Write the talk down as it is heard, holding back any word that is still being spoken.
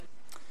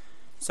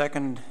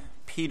2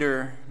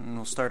 Peter, and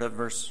we'll start at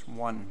verse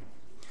 1.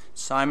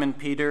 Simon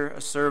Peter,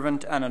 a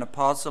servant and an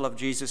apostle of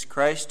Jesus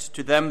Christ,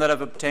 to them that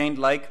have obtained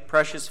like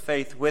precious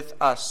faith with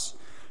us,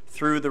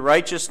 through the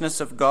righteousness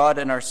of God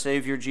and our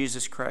Savior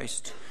Jesus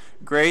Christ,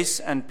 grace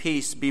and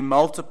peace be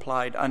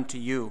multiplied unto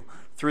you,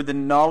 through the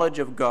knowledge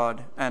of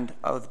God and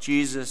of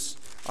Jesus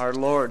our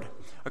Lord,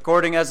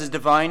 according as his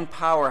divine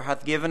power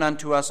hath given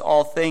unto us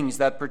all things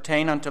that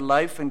pertain unto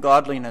life and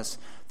godliness,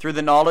 through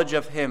the knowledge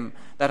of him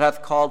that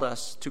hath called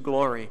us to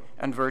glory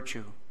and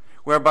virtue,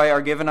 whereby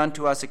are given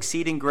unto us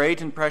exceeding great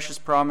and precious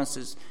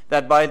promises,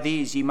 that by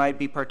these ye might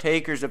be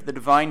partakers of the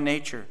divine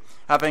nature,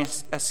 having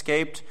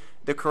escaped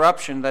the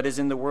corruption that is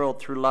in the world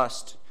through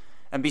lust.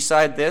 And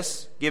beside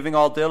this, giving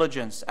all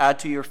diligence, add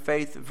to your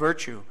faith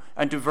virtue,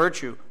 and to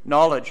virtue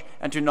knowledge,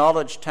 and to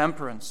knowledge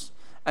temperance,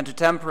 and to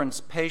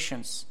temperance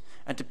patience,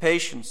 and to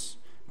patience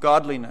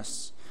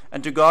godliness,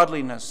 and to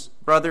godliness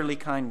brotherly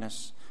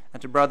kindness,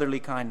 and to brotherly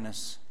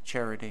kindness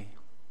charity.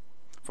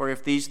 For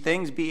if these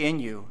things be in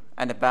you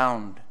and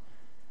abound,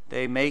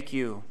 they make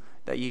you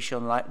that ye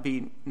shall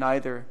be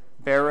neither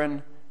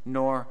barren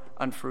nor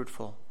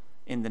unfruitful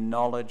in the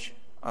knowledge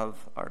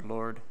of our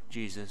Lord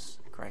Jesus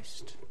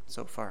Christ.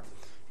 So far,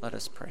 let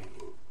us pray.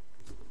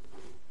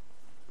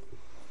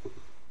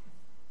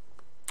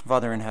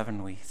 Father in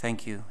heaven, we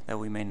thank you that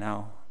we may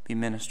now be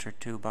ministered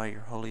to by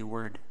your holy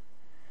word.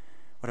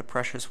 What a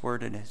precious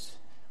word it is.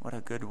 What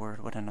a good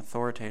word. What an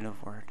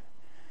authoritative word.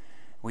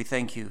 We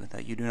thank you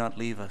that you do not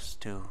leave us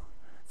to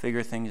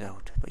figure things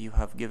out, but you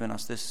have given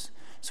us this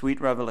sweet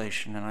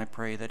revelation, and I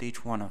pray that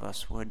each one of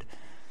us would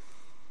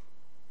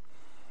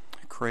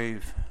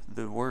crave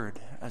the word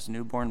as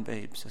newborn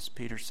babes, as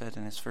Peter said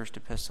in his first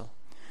epistle.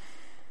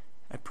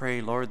 I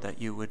pray, Lord,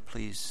 that you would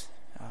please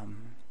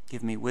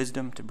give me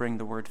wisdom to bring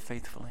the word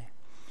faithfully,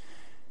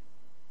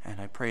 and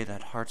I pray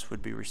that hearts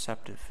would be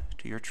receptive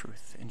to your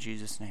truth. In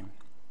Jesus' name,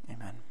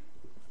 amen.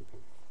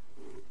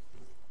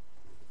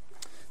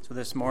 So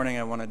this morning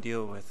I want to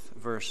deal with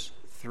verse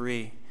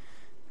 3.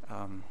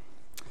 And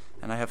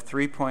I have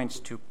 3 points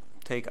to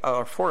take,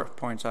 or 4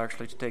 points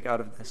actually, to take out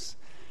of this.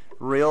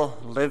 Real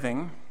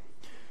living,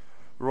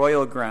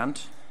 royal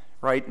grant,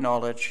 right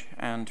knowledge,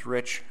 and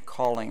rich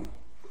calling.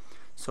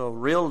 So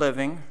real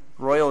living,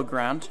 royal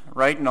grant,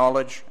 right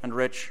knowledge, and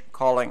rich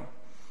calling.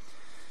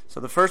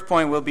 So the first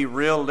point will be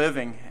real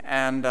living,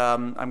 and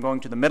I'm going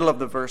to the middle of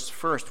the verse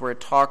first, where it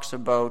talks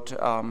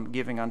about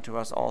giving unto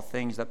us all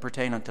things that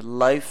pertain unto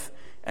life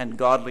and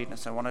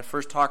godliness. I want to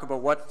first talk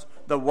about what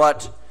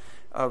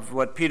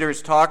Peter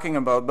is talking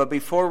about, but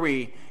before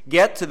we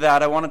get to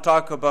that, I want to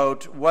talk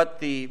about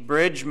what the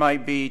bridge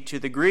might be to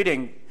the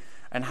greeting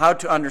and how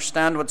to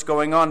understand what's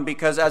going on,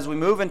 because as we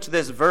move into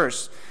this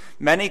verse,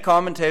 many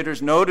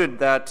commentators noted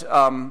that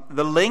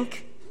the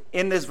link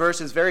in this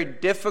verse is very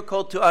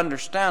difficult to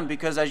understand,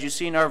 because as you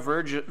see in our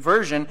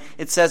version,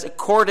 it says,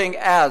 according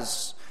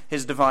as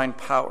his divine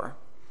power.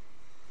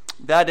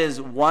 That is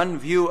one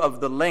view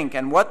of the link,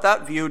 and what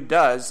that view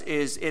does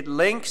is it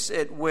links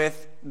it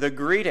with the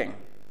greeting,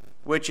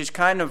 which is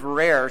kind of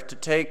rare, to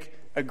take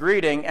a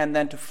greeting and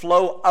then to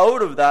flow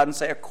out of that and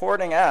say,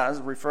 according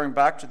as, referring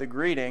back to the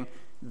greeting,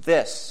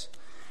 this.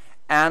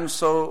 And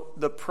so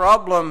the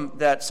problem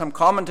that some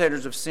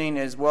commentators have seen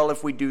is, well,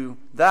 if we do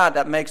that,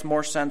 that makes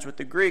more sense with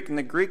the Greek, and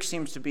the Greek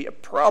seems to be a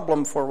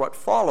problem for what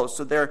follows,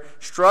 so they're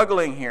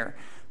struggling here.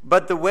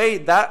 But the way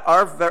that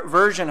our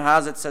version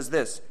has it says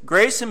this: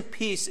 grace and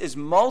peace is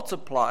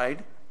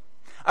multiplied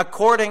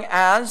according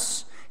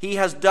as he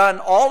has done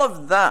all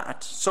of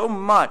that so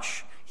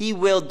much, he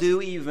will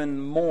do even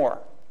more.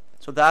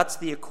 So that's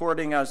the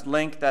according as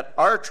link that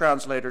our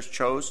translators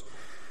chose.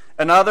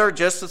 Another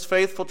just as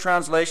faithful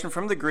translation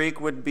from the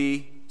Greek would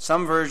be,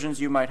 some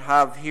versions you might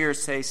have here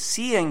say,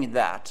 seeing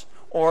that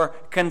or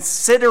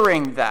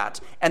considering that.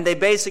 And they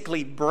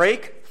basically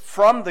break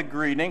from the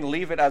greeting,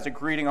 leave it as a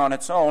greeting on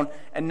its own,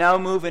 and now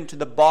move into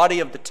the body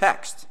of the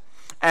text.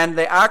 And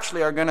they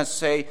actually are going to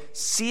say,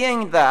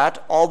 seeing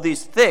that, all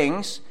these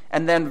things,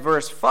 and then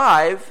verse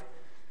 5,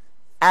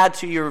 add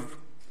to your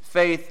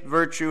faith,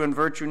 virtue, and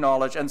virtue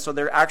knowledge. And so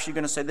they're actually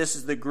going to say this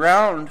is the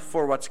ground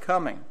for what's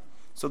coming.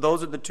 So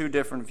those are the two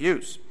different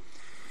views.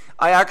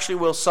 I actually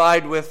will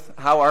side with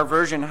how our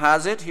version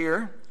has it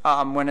here,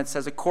 when it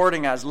says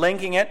according as,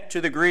 linking it to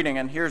the greeting,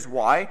 and here's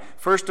why.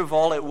 First of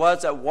all, it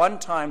was at one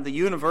time the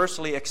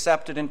universally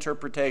accepted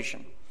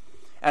interpretation.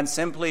 And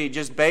simply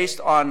just based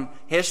on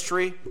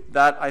history,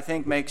 that I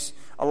think makes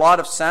a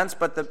lot of sense.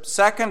 But the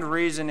second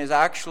reason is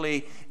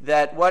actually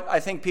that what I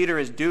think Peter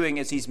is doing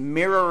is he's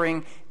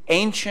mirroring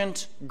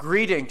ancient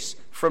greetings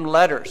from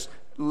letters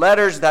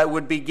that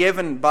would be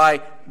given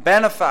by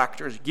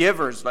benefactors,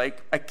 givers,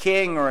 like a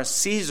king or a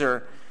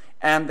Caesar.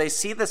 And they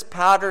see this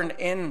pattern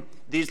in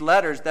these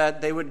letters, that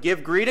they would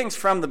give greetings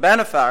from the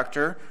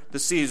benefactor, the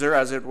Caesar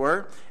as it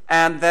were,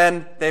 and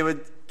then they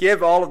would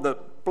give all of the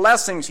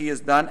blessings he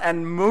has done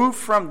and move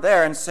from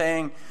there and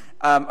saying,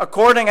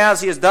 according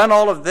as he has done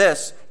all of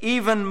this,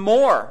 even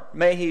more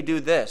may he do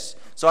this.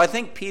 So I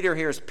think Peter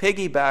here is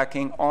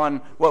piggybacking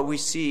on what we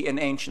see in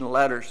ancient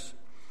letters.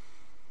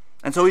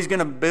 And so he's going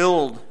to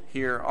build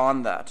here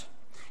on that.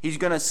 He's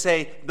going to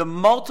say the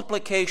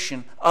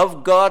multiplication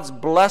of God's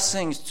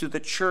blessings to the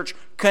church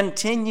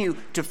continue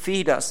to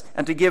feed us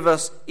and to give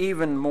us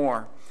even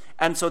more.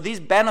 And so these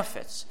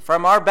benefits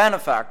from our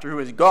benefactor, who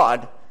is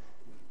God,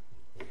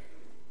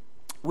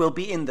 will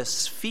be in the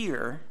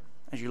sphere,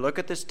 as you look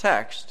at this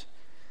text,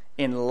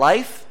 in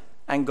life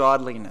and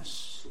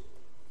godliness.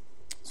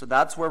 So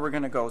that's where we're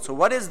going to go. So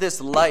what is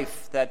this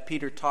life that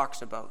Peter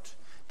talks about,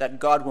 that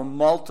God will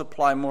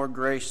multiply more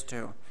grace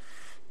to?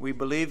 We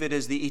believe it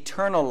is the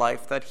eternal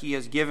life that he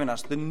has given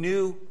us, the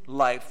new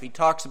life. He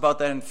talks about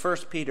that in 1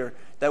 Peter,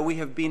 that we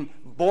have been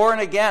born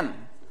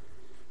again.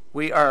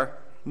 We are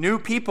new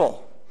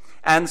people.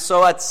 And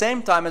so at the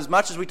same time, as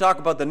much as we talk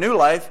about the new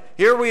life,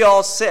 here we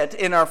all sit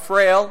in our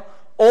frail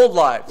old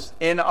lives,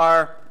 in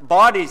our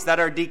bodies that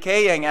are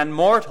decaying and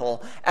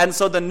mortal. And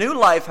so the new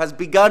life has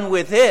begun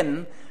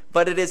within,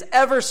 but it is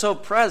ever so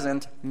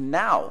present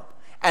now.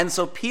 And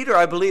so Peter,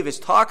 I believe, is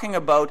talking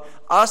about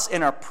us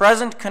in our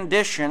present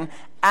condition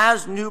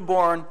as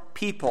newborn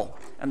people.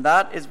 And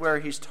that is where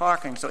he's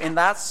talking. So in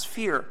that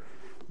sphere,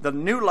 the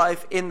new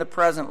life in the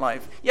present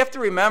life. You have to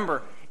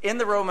remember, in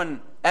the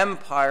Roman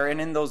Empire and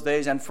in those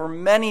days, and for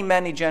many,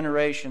 many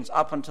generations,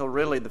 up until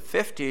really the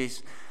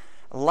 50s,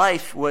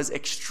 life was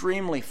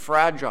extremely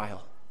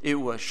fragile. It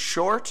was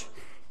short,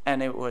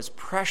 and it was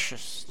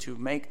precious to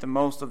make the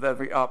most of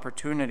every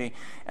opportunity.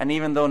 And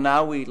even though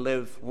now we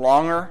live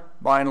longer,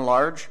 by and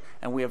large,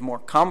 and we have more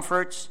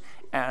comforts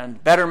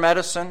and better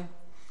medicine,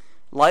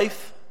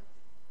 life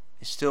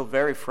is still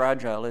very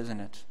fragile, isn't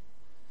it?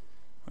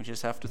 We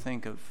just have to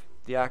think of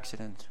the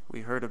accident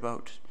we heard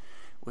about.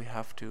 We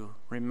have to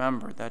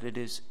remember that it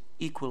is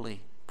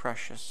equally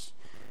precious.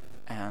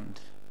 And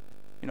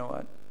you know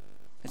what?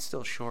 It's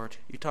still short.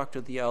 You talk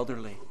to the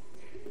elderly,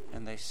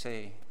 and they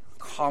say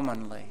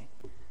commonly,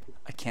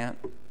 I can't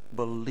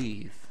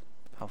believe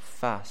how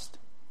fast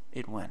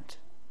it went.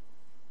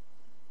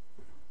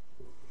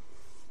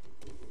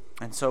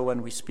 And so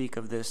when we speak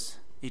of this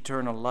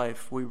eternal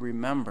life, we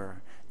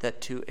remember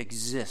that to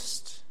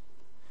exist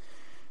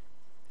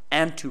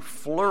and to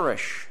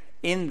flourish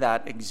in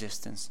that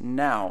existence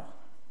now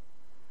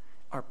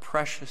are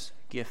precious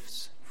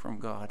gifts from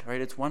God,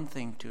 right? It's one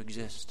thing to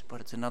exist,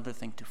 but it's another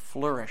thing to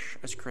flourish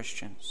as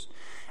Christians.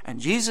 And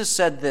Jesus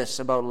said this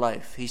about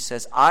life. He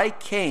says, I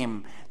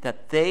came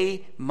that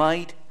they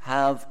might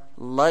have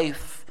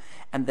life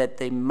and that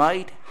they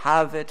might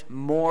have it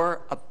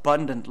more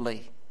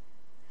abundantly.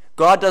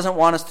 God doesn't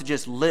want us to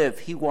just live.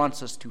 He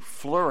wants us to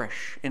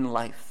flourish in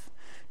life,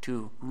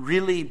 to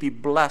really be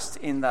blessed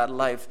in that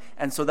life.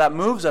 And so that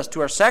moves us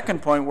to our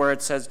second point, where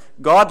it says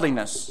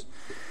godliness.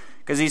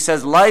 Because he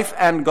says life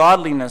and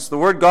godliness. The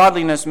word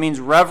godliness means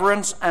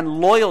reverence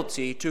and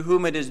loyalty to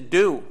whom it is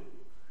due.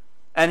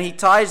 And he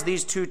ties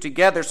these two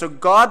together. So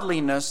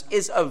godliness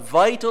is a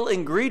vital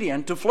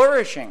ingredient to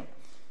flourishing.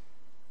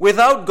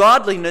 Without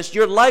godliness,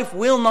 your life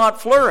will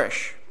not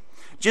flourish.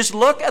 Just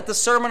look at the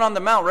Sermon on the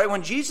Mount, right?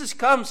 When Jesus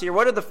comes here,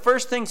 what are the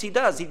first things he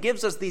does? He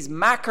gives us these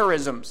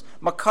macarisms,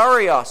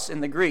 makarios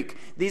in the Greek.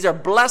 These are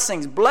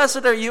blessings.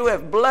 Blessed are you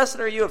if, blessed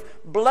are you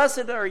if,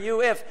 blessed are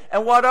you if.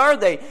 And what are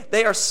they?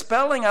 They are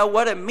spelling out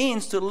what it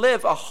means to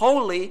live a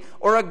holy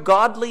or a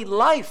godly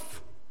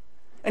life.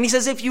 And he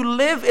says, if you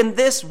live in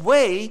this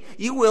way,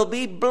 you will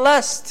be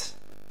blessed.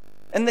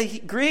 And the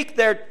Greek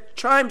there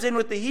chimes in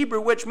with the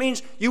Hebrew, which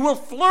means you will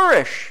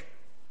flourish.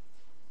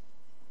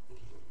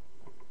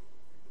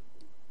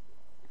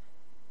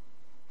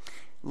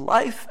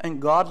 Life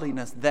and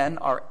godliness then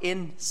are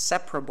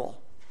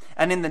inseparable.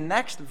 And in the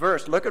next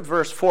verse, look at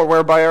verse 4,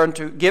 whereby are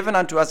given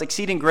unto us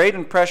exceeding great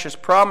and precious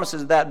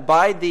promises, that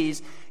by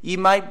these ye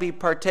might be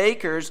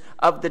partakers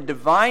of the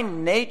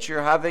divine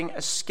nature, having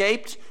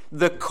escaped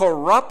the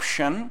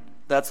corruption,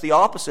 that's the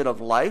opposite of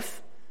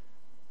life,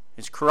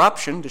 it's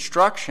corruption,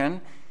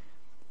 destruction,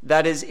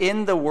 that is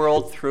in the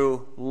world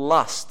through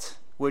lust,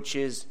 which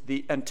is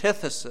the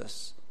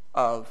antithesis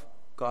of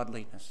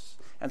godliness.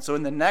 And so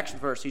in the next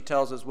verse, he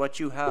tells us what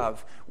you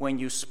have when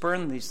you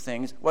spurn these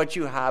things, what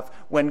you have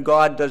when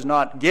God does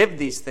not give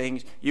these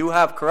things. You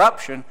have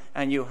corruption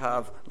and you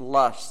have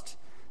lust.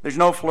 There's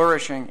no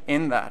flourishing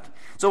in that.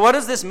 So what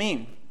does this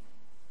mean?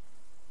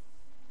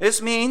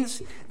 This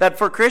means that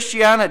for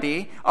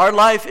Christianity, our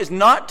life is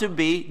not to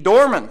be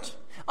dormant,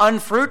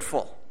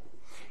 unfruitful.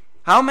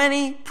 How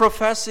many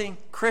professing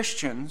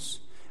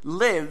Christians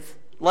live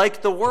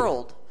like the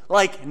world,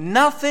 like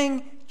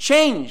nothing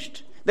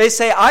changed? They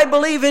say, I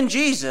believe in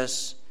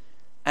Jesus,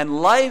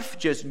 and life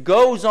just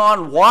goes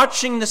on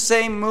watching the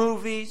same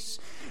movies,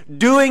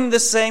 doing the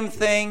same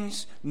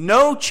things,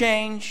 no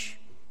change.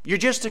 You're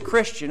just a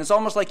Christian. It's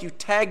almost like you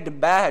tagged a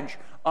badge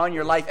on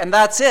your life, and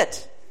that's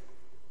it.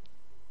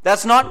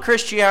 That's not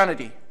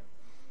Christianity.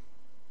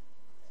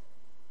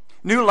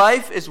 New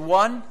life is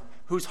one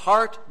whose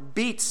heart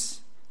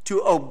beats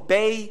to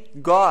obey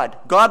God,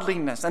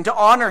 godliness, and to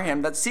honor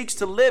Him, that seeks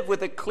to live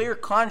with a clear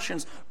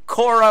conscience,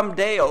 coram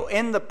Deo,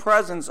 in the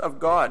presence of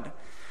God.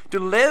 To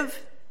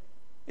live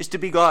is to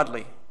be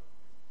godly.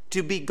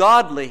 To be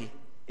godly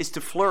is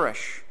to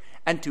flourish.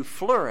 And to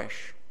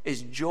flourish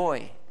is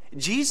joy.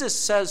 Jesus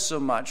says so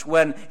much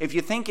when, if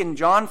you think in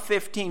John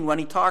 15, when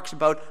he talks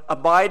about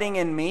abiding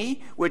in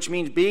me, which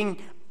means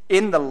being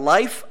in the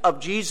life of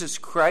Jesus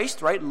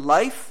Christ, right?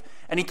 Life.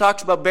 And he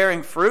talks about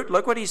bearing fruit.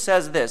 Look what he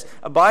says this.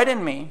 Abide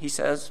in me, he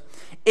says,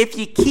 if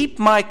ye keep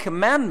my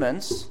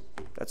commandments,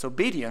 that's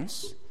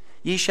obedience,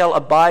 ye shall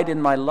abide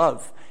in my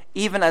love,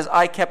 even as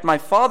I kept my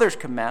Father's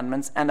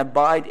commandments and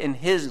abide in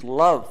his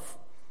love.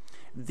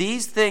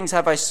 These things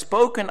have I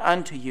spoken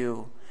unto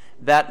you,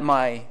 that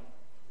my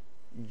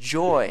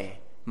joy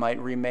might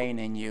remain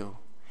in you,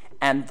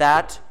 and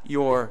that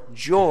your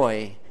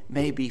joy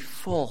may be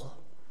full.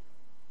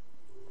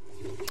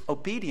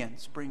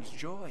 Obedience brings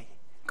joy.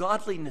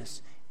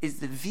 Godliness is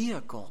the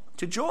vehicle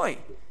to joy.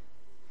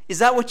 Is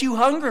that what you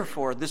hunger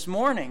for this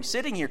morning,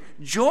 sitting here?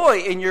 Joy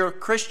in your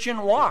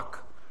Christian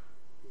walk.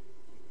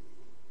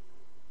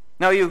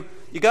 Now you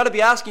got to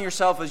be asking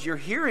yourself as you're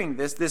hearing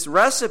this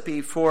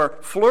recipe for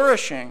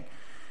flourishing,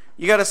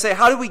 you got to say,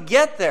 how do we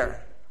get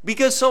there?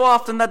 Because so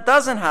often that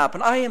doesn't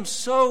happen. I am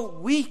so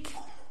weak.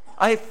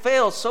 I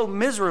fail so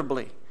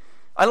miserably.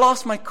 I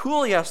lost my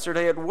cool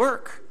yesterday at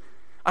work.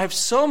 I have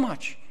so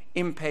much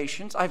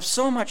impatience. I have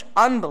so much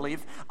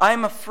unbelief. I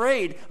am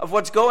afraid of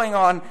what's going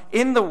on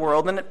in the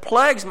world, and it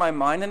plagues my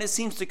mind, and it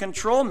seems to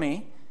control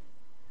me.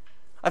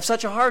 I have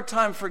such a hard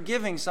time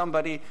forgiving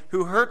somebody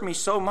who hurt me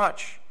so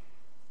much.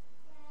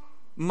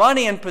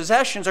 Money and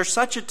possessions are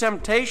such a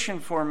temptation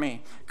for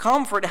me.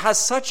 Comfort has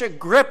such a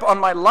grip on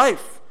my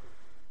life.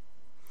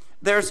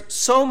 There's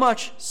so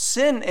much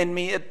sin in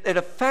me. It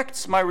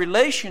affects my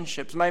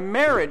relationships, my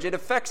marriage. It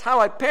affects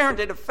how I parent.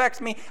 It affects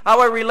me,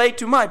 how I relate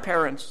to my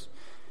parents.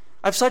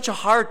 I have such a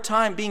hard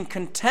time being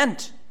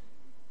content.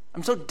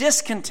 I'm so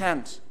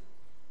discontent.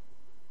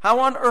 How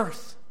on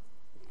earth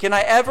can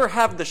I ever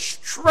have the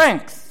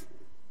strength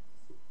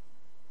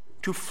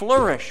to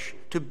flourish,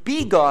 to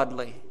be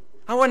godly?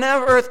 How on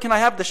earth can I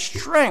have the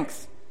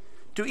strength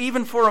to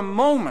even for a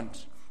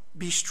moment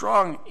be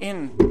strong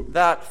in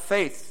that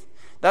faith?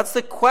 That's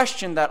the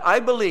question that I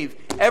believe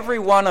every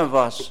one of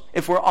us,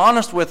 if we're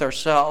honest with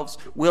ourselves,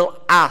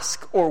 will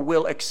ask or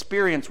will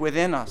experience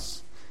within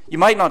us. You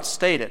might not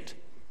state it,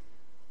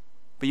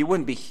 but you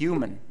wouldn't be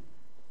human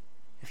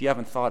if you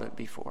haven't thought it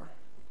before.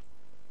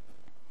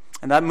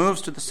 And that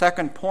moves to the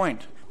second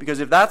point, because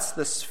if that's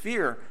the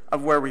sphere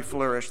of where we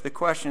flourish, the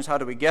question is, how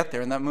do we get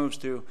there? And that moves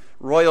to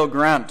royal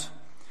grant.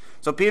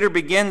 So Peter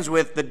begins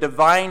with the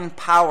divine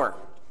power.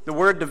 The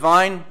word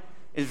divine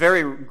is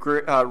very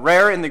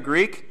rare in the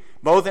Greek.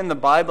 Both in the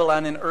Bible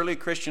and in early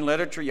Christian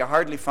literature, you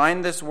hardly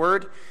find this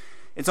word.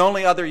 Its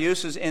only other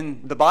uses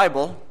in the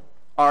Bible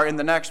are in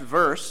the next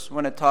verse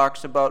when it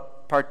talks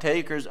about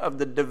partakers of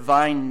the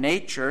divine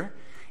nature.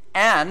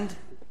 And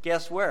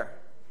guess where?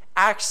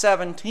 Acts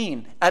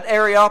 17 at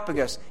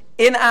Areopagus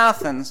in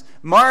Athens,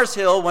 Mars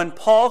Hill, when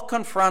Paul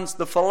confronts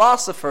the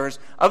philosophers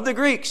of the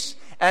Greeks.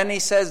 And he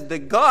says the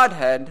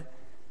Godhead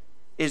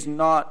is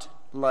not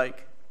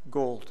like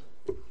gold.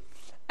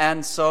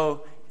 And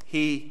so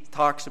he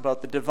talks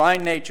about the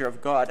divine nature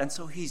of God. And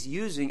so he's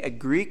using a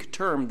Greek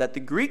term that the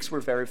Greeks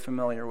were very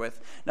familiar with.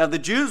 Now, the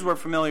Jews were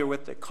familiar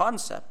with the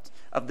concept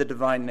of the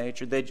divine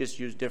nature. They just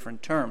used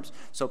different terms.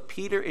 So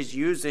Peter is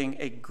using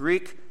a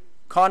Greek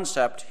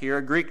concept here,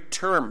 a Greek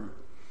term.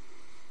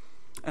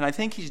 And I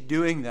think he's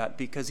doing that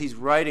because he's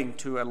writing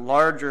to a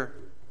larger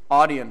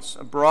audience,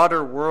 a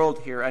broader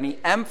world here. And he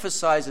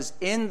emphasizes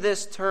in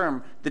this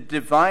term the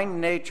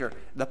divine nature,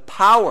 the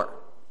power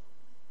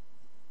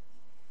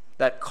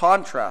that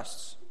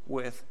contrasts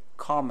with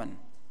common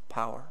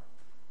power,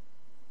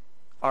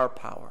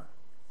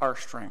 our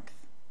strength.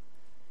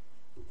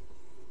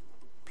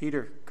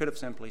 Peter could have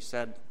simply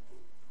said,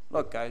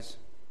 look, guys,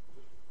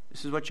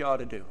 this is what you ought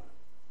to do.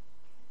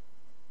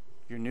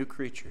 You're new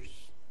creatures.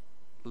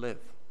 Live.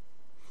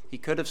 He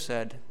could have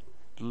said,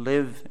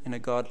 live in a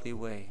godly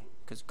way,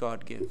 because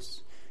God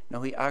gives.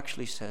 No, he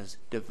actually says,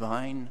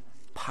 divine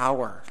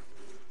power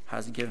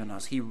has given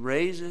us. He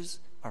raises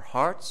our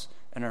hearts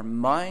and our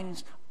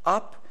minds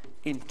up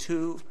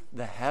into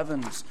the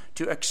heavens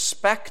to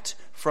expect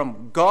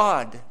from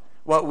God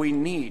what we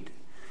need.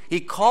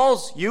 He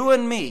calls you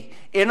and me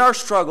in our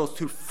struggles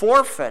to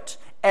forfeit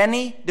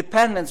any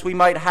dependence we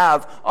might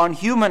have on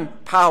human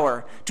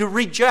power, to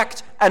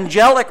reject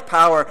angelic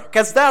power,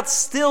 because that's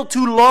still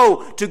too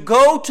low, to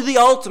go to the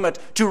ultimate,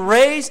 to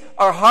raise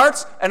our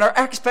hearts and our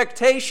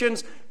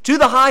expectations to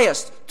the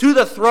highest, to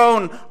the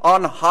throne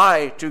on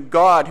high, to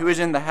God who is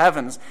in the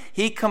heavens.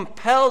 He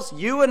compels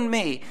you and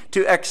me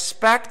to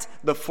expect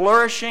the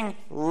flourishing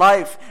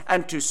life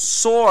and to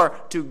soar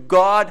to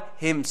God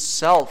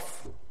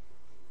himself.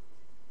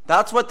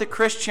 That's what the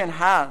Christian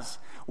has.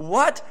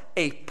 What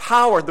a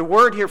power. The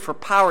word here for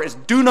power is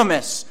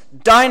dunamis,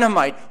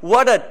 dynamite.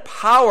 What a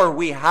power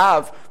we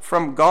have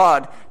from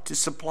God to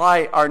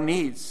supply our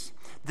needs.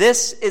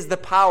 This is the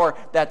power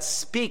that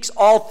speaks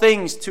all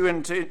things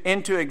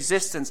into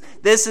existence.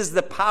 This is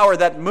the power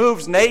that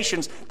moves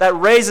nations, that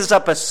raises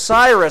up a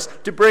Cyrus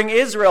to bring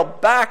Israel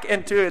back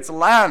into its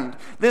land.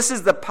 This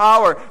is the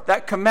power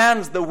that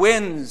commands the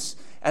winds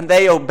and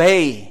they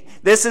obey.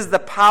 This is the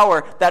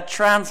power that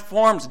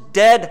transforms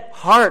dead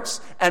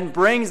hearts and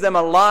brings them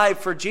alive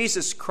for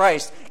Jesus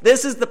Christ.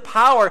 This is the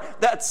power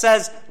that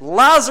says,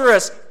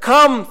 Lazarus,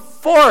 come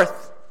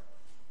forth.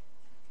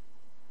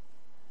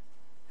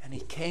 And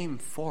he came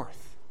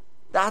forth.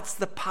 That's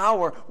the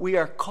power we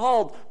are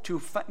called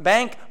to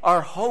bank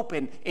our hope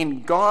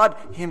in God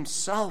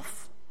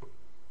himself.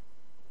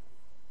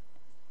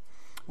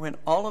 When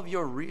all of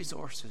your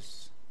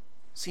resources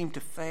seem to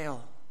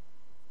fail,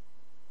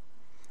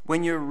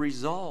 when your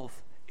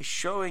resolve is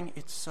showing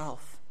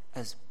itself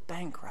as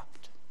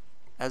bankrupt,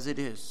 as it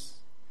is,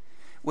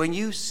 when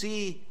you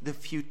see the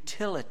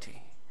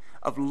futility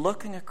of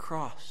looking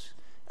across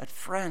at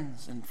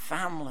friends and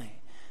family,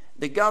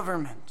 the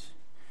government,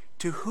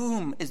 to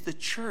whom is the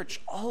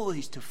church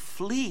always to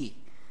flee?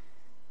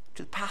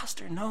 To the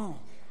pastor? No.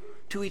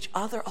 To each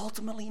other?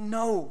 Ultimately,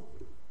 no.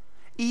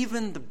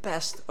 Even the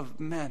best of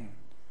men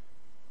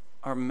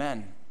are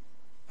men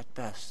at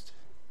best.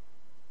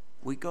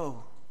 We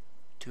go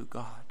to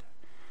God.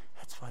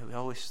 That's why we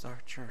always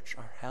start church.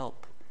 Our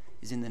help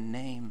is in the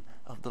name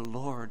of the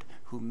Lord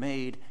who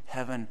made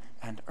heaven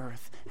and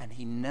earth, and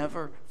he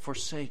never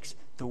forsakes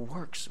the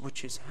works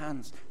which his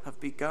hands have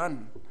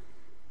begun.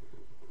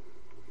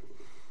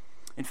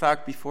 In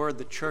fact, before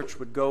the church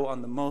would go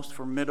on the most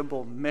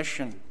formidable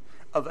mission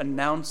of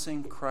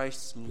announcing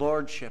Christ's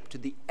lordship to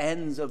the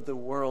ends of the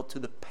world, to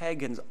the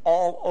pagans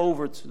all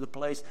over to the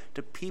place,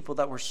 to people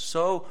that were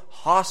so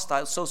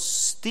hostile, so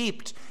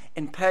steeped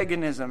in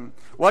paganism,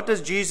 what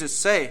does Jesus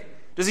say?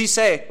 Does he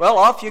say, well,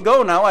 off you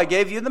go now, I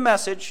gave you the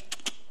message,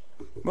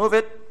 move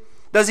it?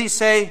 Does he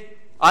say,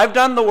 I've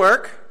done the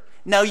work,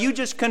 now you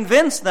just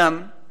convince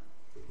them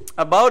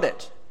about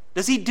it?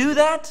 Does he do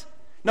that?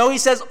 No, he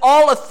says,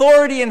 all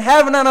authority in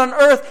heaven and on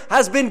earth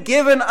has been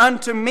given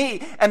unto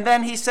me. And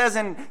then he says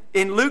in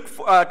Luke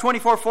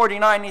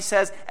 24:49, he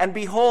says, and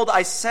behold,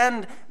 I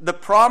send the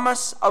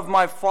promise of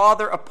my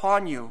Father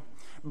upon you.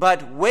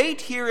 But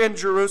wait here in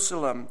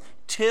Jerusalem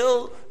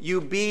till you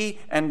be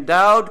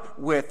endowed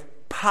with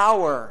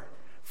power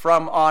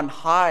from on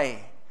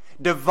high.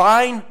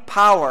 Divine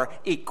power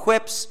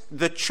equips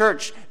the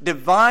church.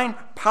 Divine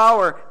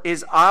power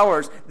is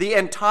ours. The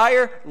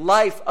entire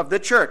life of the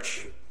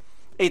church,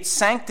 its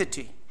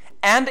sanctity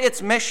and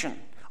its mission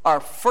are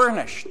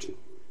furnished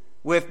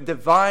with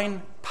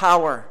divine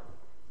power.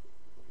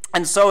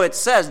 And so it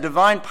says,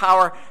 divine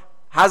power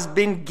has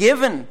been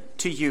given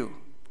to you.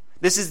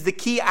 This is the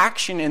key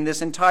action in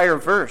this entire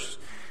verse.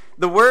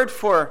 The word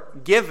for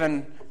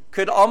given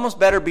could almost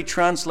better be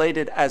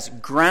translated as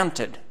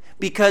granted,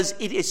 because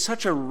it is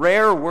such a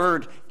rare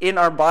word in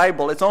our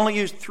Bible. It's only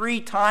used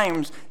 3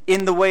 times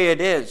in the way it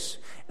is.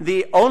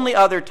 The only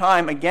other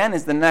time, again,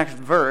 is the next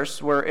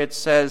verse where it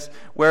says,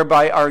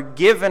 whereby are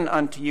given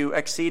unto you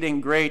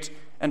exceeding great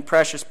and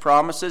precious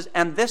promises,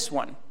 and this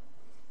one.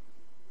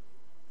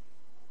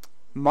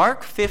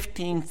 Mark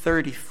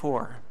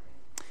 15:34.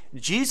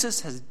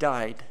 Jesus has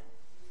died,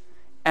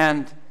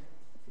 and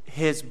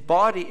his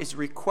body is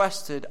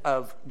requested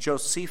of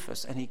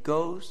Josephus, and he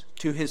goes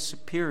to his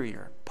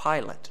superior,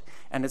 Pilate.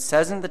 And it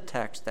says in the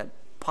text that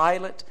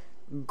Pilate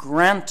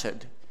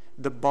granted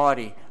the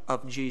body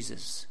of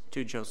Jesus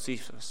to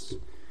Josephus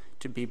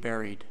to be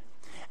buried.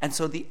 And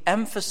so the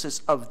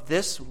emphasis of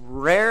this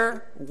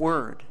rare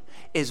word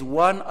is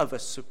one of a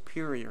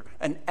superior,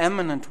 an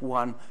eminent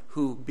one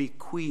who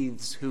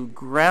bequeaths, who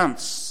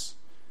grants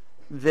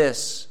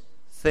this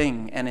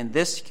thing, and in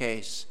this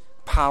case,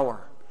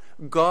 power.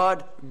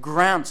 God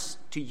grants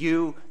to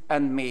you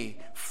and me,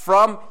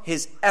 from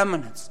his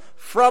eminence,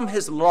 from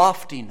his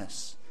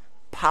loftiness,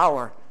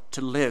 power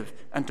to live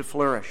and to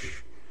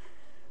flourish.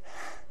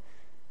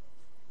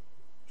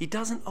 He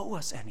doesn't owe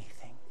us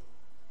anything.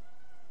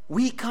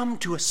 We come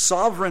to a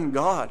sovereign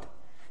God.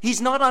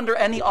 He's not under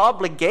any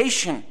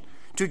obligation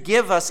to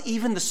give us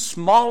even the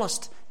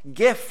smallest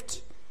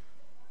gift.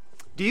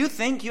 Do you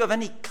think you have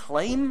any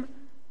claim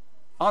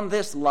on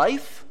this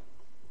life?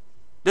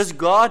 Does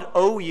God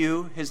owe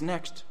you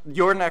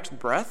your next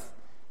breath?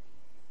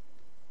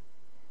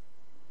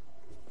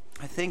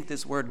 I think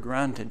this word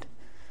granted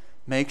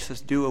makes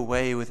us do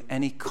away with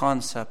any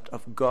concept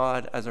of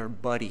God as our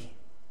buddy,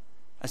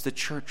 as the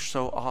church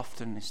so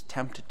often is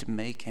tempted to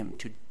make him,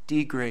 to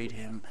degrade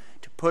him,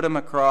 to put him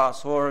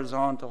across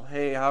horizontal.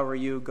 Hey, how are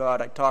you,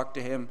 God? I talk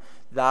to him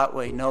that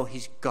way. No,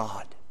 he's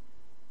God.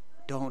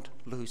 Don't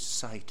lose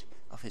sight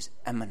of his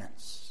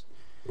eminence.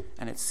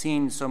 And it's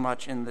seen so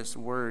much in this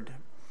word.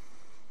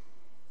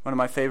 One of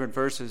my favorite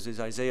verses is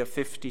Isaiah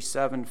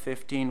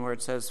 57:15, where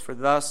it says, for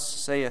thus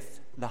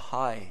saith the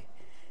high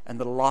and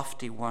the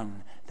lofty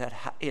one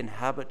that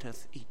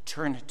inhabiteth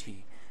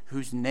eternity,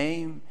 whose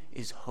name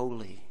is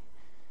holy.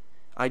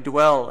 I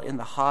dwell in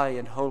the high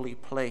and holy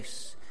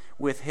place,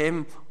 with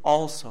him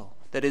also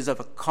that is of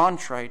a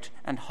contrite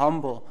and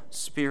humble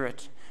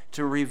spirit,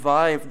 to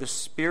revive the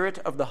spirit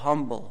of the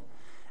humble,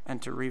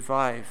 and to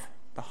revive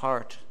the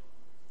heart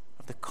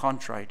of the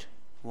contrite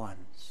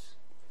ones.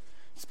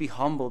 Let's be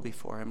humble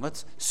before him.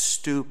 Let's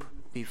stoop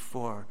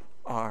before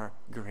our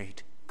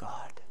great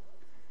God.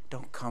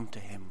 Don't come to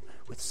him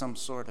with some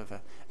sort of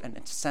a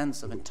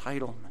sense of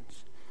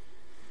entitlement.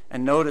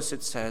 And notice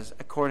it says,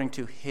 according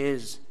to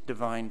his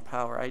divine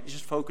power. I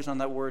just focus on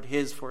that word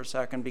his for a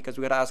second, because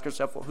we got to ask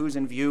ourselves, well, who's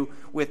in view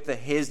with the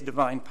his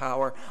divine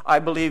power? I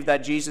believe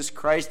that Jesus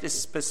Christ is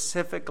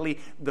specifically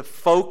the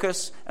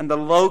focus and the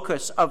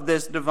locus of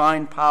this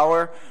divine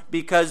power,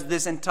 because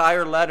this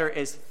entire letter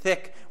is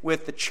thick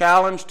with the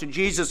challenge to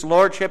Jesus'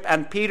 lordship,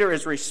 and Peter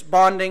is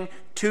responding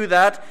to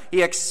that.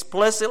 He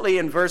explicitly,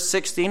 in verse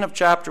 16 of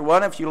chapter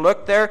 1, if you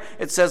look there,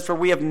 it says, "For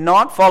we have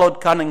not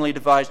followed cunningly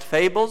devised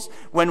fables,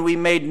 when we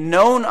made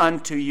known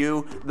unto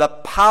you the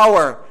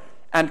power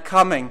and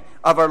coming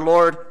of our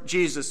Lord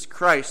Jesus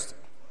Christ."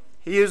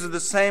 He uses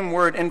the same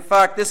word. In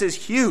fact, this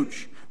is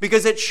huge,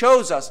 because it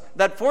shows us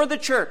that for the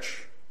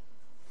church,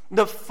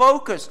 the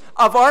focus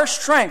of our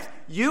strength,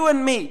 you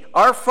and me,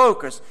 our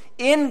focus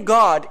in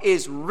God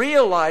is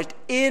realized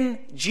in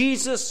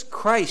Jesus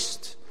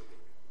Christ.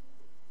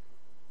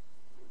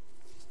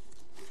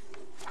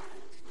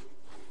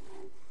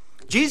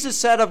 Jesus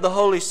said of the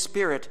Holy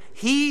Spirit,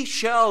 "He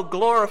shall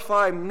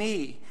glorify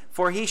me,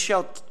 for he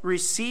shall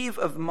receive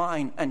of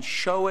mine and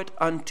show it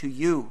unto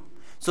you."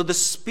 So the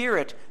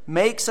Spirit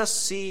makes us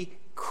see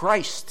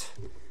Christ.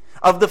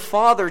 Of the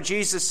Father,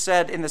 Jesus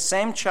said in the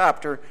same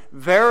chapter,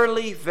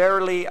 "Verily,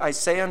 verily, I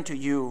say unto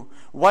you,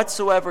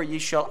 whatsoever ye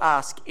shall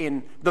ask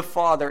in the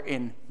Father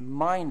in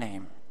my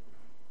name,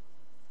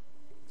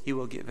 he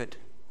will give it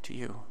to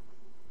you."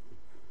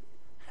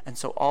 And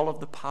so all of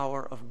the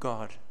power of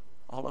God,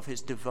 all of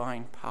his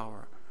divine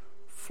power,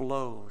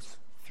 flows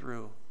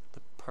through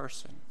the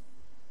person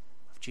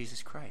of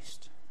Jesus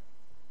Christ.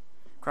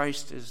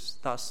 Christ is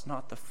thus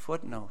not the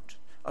footnote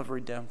of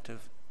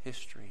redemptive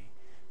history.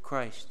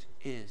 Christ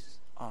is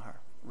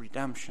our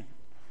redemption.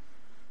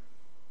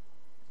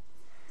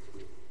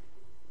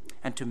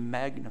 And to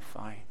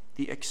magnify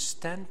the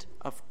extent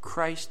of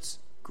Christ's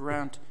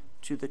grant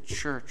to the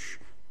church,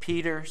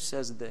 Peter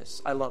says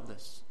this. I love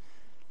this.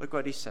 Look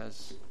what he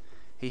says.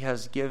 "He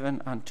has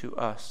given unto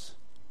us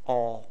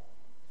all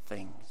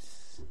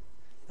things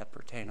that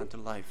pertain unto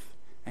life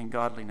and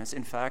godliness."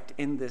 In fact,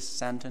 in this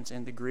sentence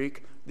in the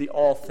Greek, the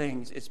all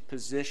things is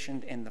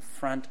positioned in the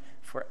front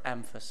for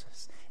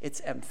emphasis.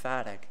 It's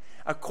emphatic.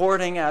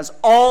 According as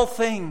all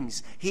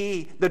things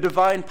he, the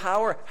divine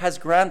power, has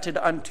granted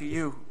unto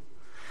you.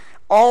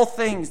 All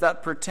things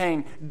that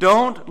pertain.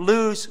 Don't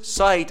lose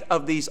sight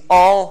of these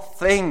all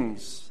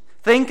things.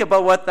 Think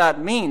about what that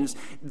means.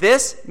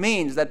 This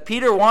means that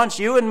Peter wants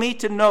you and me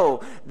to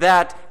know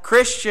that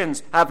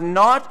Christians have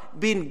not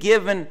been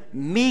given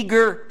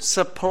meager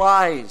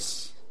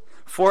supplies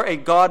for a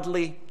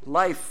godly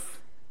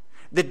life.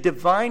 The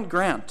divine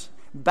grant,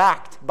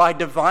 backed by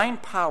divine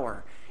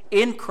power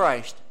in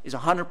Christ, is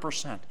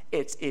 100%.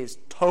 It is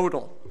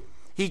total.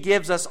 He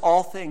gives us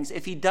all things.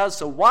 If he does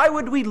so, why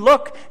would we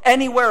look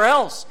anywhere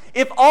else?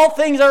 If all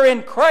things are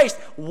in Christ,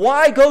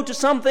 why go to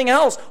something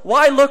else?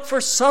 Why look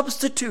for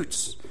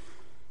substitutes?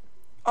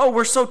 Oh,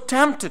 we're so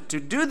tempted to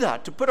do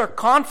that, to put our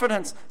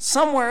confidence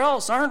somewhere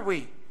else, aren't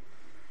we?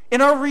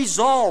 In our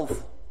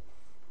resolve.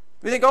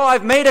 We think, oh,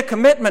 I've made a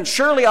commitment.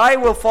 Surely I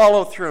will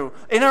follow through.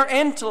 In our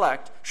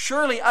intellect,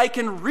 surely I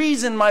can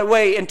reason my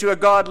way into a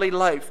godly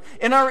life.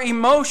 In our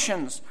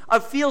emotions, I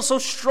feel so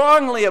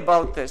strongly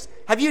about this.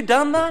 Have you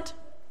done that?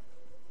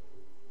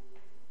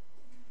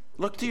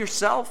 Look to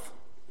yourself.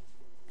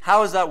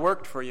 How has that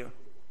worked for you?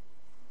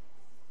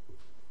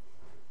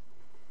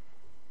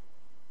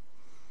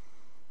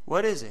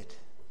 What is it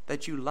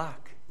that you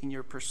lack in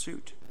your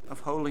pursuit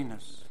of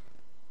holiness?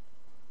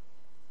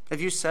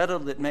 Have you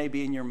settled it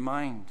maybe in your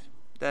mind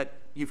that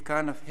you've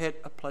kind of hit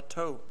a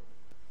plateau?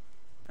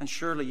 And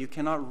surely you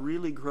cannot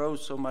really grow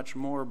so much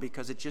more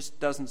because it just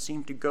doesn't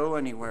seem to go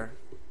anywhere.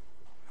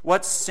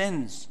 What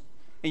sins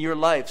in your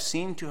life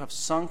seem to have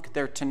sunk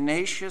their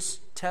tenacious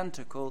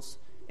tentacles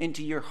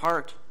into your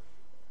heart?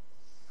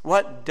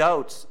 What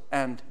doubts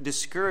and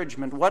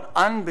discouragement, what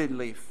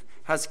unbelief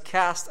has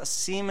cast a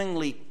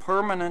seemingly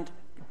permanent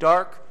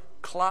dark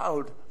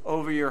cloud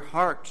over your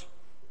heart?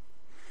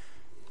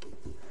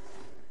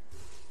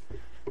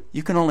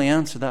 You can only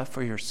answer that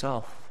for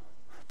yourself.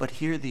 But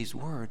hear these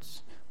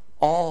words.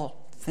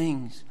 All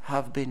things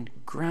have been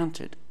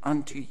granted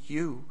unto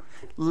you.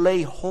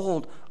 Lay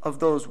hold of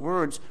those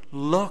words.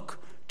 Look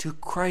to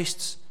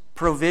Christ's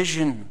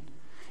provision.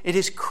 It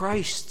is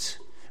Christ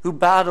who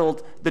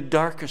battled the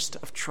darkest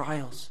of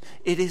trials.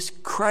 It is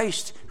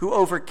Christ who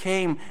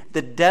overcame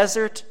the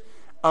desert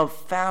of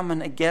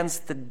famine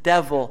against the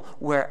devil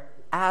where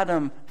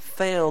Adam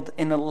failed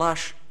in a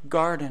lush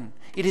garden.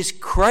 It is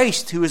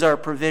Christ who is our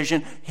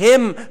provision,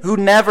 him who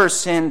never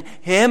sinned,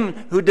 him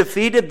who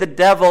defeated the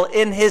devil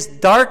in his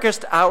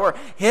darkest hour,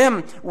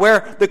 him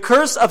where the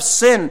curse of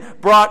sin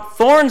brought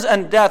thorns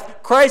and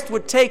death. Christ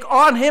would take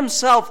on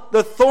himself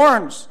the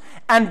thorns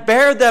and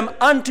bear them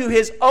unto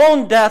his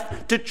own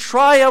death to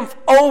triumph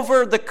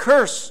over the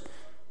curse.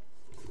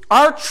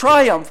 Our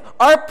triumph,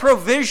 our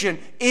provision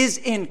is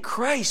in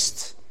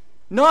Christ.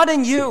 Not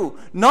in you,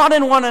 not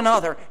in one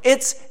another.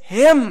 It's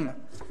him.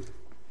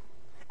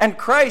 And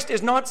Christ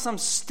is not some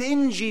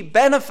stingy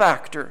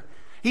benefactor.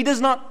 He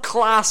does not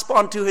clasp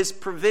onto his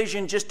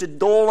provision just to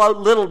dole out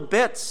little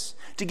bits,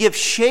 to give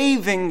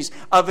shavings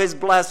of his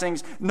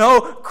blessings.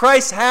 No,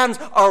 Christ's hands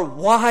are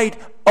wide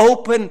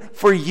open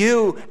for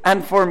you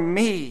and for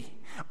me.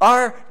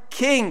 Our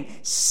King,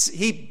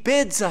 he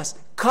bids us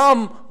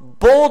come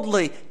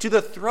boldly to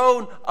the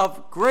throne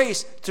of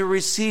grace to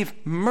receive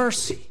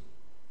mercy.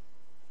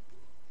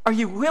 Are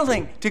you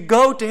willing to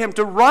go to him,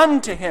 to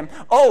run to him?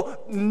 Oh,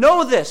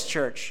 know this,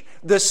 church.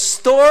 The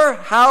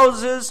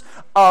storehouses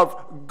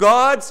of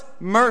God's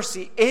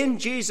mercy in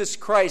Jesus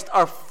Christ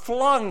are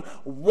flung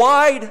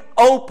wide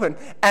open,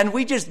 and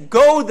we just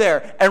go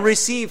there and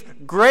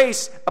receive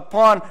grace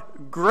upon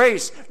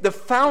grace. The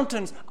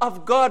fountains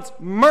of God's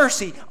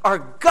mercy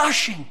are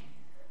gushing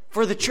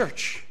for the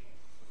church.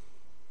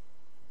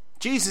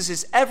 Jesus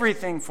is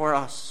everything for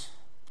us.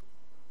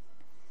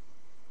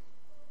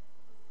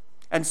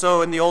 And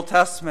so in the Old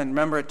Testament,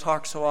 remember, it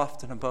talks so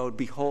often about,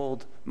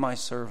 behold my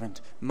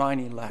servant, mine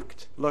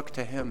elect. Look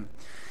to him.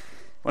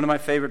 One of my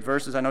favorite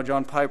verses, I know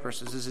John Piper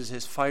says this is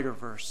his fighter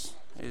verse,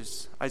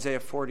 is Isaiah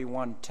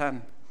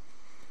 41:10.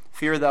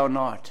 Fear thou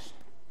not,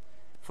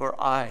 for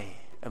I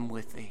am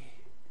with thee.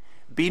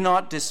 Be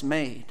not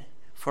dismayed,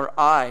 for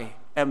I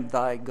am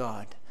thy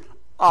God.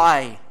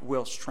 I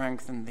will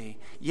strengthen thee.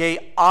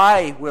 Yea,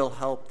 I will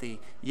help thee.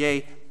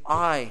 Yea,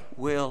 I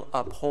will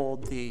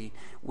uphold thee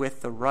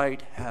with the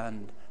right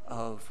hand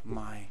of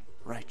my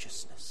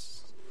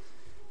righteousness.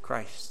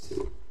 Christ is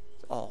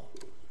all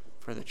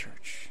for the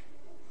church.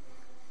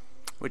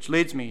 Which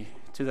leads me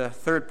to the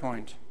third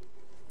point,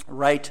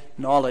 right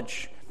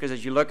knowledge. Because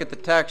as you look at the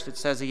text, it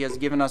says he has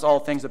given us all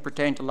things that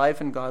pertain to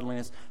life and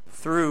godliness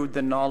through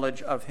the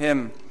knowledge of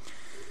him.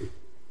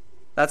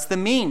 That's the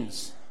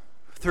means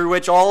through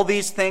which all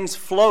these things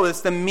flow.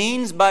 It's the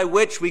means by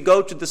which we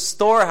go to the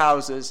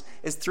storehouses,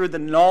 is through the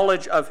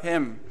knowledge of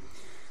him.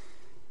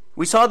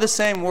 We saw the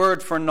same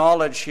word for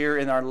knowledge here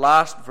in our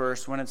last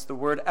verse when it's the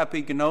word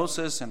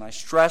epignosis, and I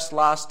stressed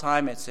last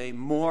time it's a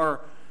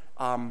more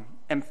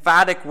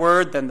emphatic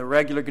word than the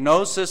regular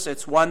gnosis.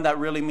 It's one that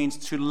really means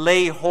to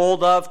lay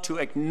hold of, to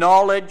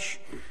acknowledge,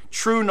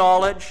 true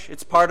knowledge.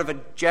 It's part of a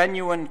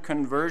genuine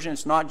conversion.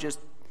 It's not just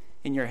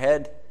in your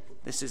head.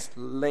 This is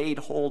laid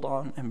hold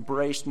on,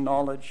 embraced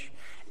knowledge.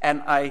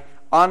 And I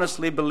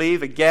honestly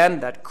believe,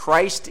 again, that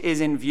Christ is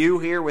in view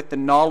here with the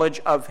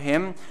knowledge of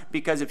him.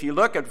 Because if you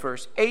look at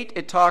verse 8,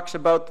 it talks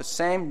about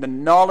the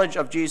knowledge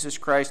of Jesus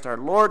Christ our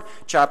Lord.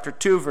 Chapter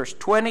 2, verse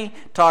 20,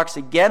 talks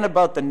again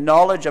about the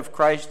knowledge of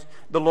Christ,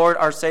 the Lord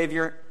our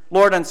Savior,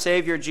 Lord and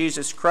Savior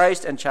Jesus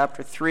Christ. And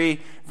chapter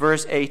 3,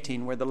 verse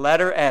 18, where the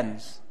letter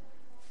ends,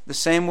 the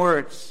same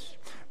words,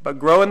 but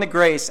grow in the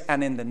grace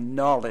and in the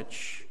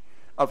knowledge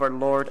of our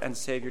Lord and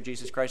Savior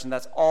Jesus Christ. And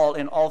that's all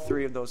in all four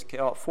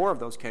of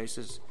those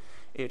cases.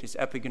 It is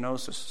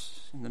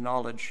epignosis, in the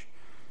knowledge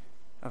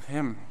of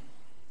him.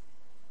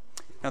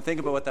 Now think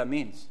about what that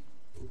means.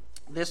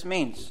 This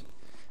means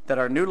that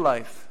our new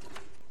life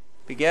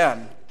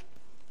began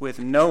with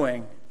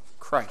knowing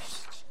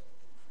Christ.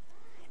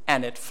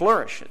 And it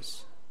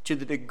flourishes to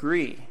the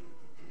degree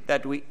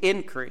that we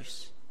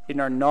increase in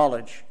our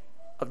knowledge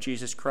of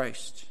Jesus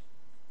Christ.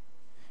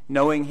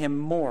 Knowing him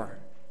more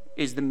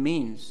is the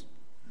means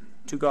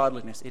to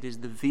godliness. It is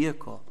the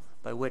vehicle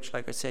by which,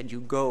 like I said, you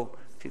go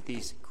to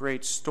these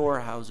great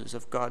storehouses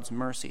of God's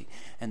mercy.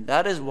 And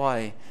that is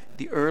why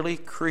the early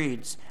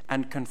creeds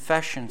and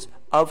confessions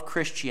of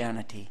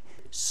Christianity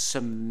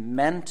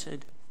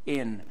cemented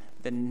in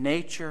the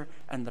nature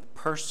and the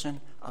person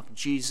of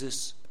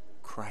Jesus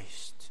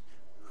Christ.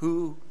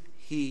 Who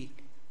he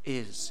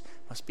is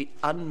must be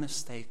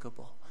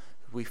unmistakable.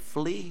 We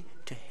flee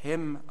to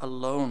him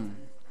alone.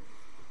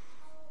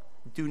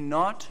 Do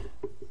not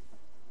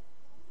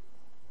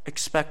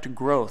expect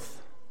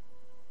growth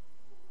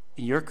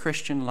in your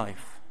Christian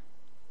life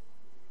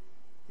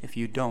if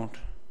you don't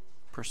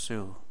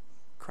pursue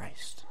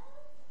Christ.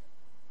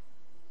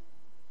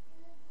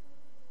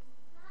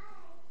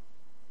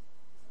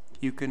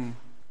 You can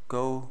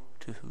go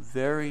to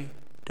very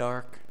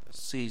dark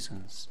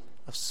seasons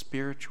of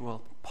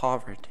spiritual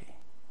poverty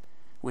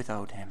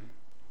without him.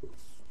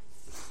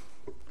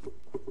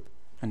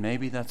 And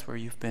maybe that's where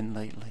you've been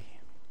lately,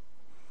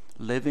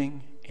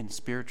 living in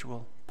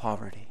spiritual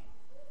poverty,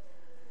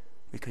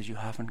 because you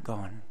haven't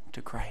gone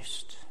to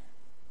Christ.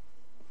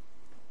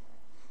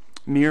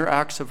 Mere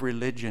acts of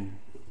religion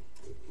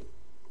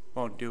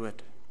won't do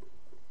it.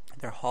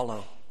 They're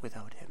hollow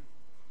without him.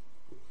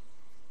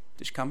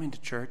 Just coming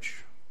to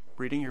church,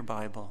 reading your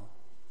Bible,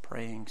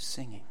 praying,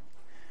 singing,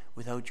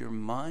 without your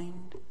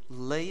mind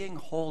laying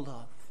hold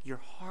of, your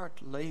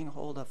heart laying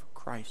hold of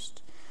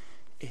Christ,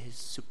 is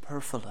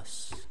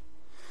superfluous.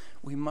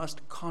 We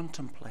must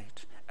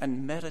contemplate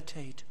and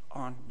meditate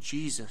on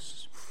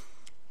Jesus.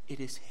 It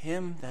is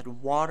him that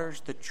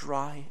waters the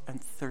dry and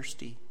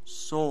thirsty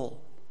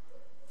soul.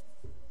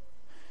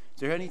 Is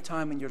there any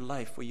time in your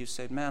life where you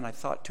say, man, I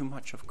thought too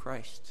much of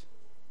Christ?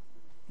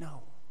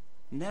 No,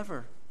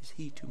 never is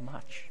he too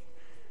much.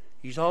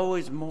 He's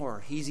always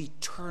more. He's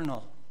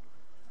eternal.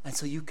 And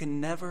so you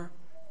can never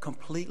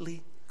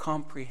completely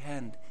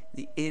comprehend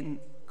the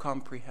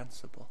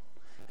incomprehensible.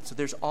 So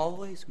there's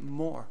always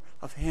more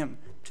of him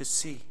to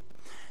see.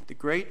 The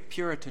great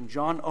Puritan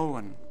John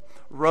Owen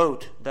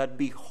wrote that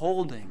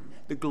beholding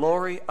the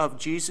glory of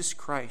Jesus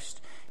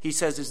Christ, he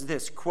says is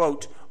this,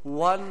 quote,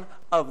 one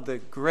of the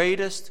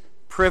greatest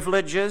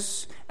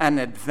privileges and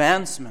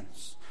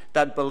advancements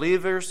that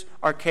believers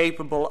are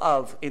capable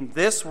of in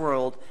this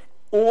world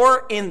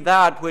or in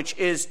that which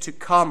is to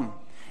come.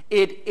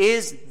 It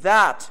is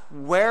that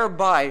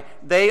whereby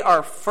they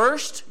are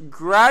first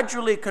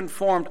gradually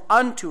conformed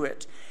unto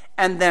it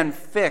and then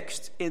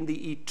fixed in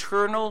the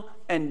eternal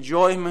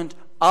enjoyment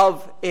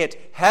of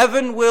it.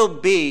 Heaven will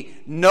be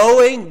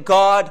knowing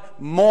God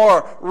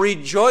more,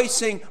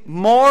 rejoicing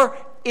more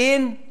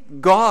in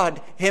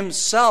God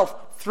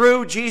himself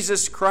through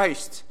Jesus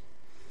Christ.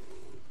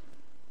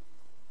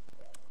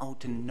 Oh,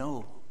 to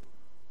know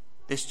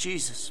this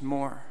Jesus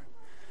more,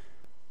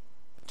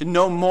 to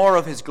know more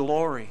of his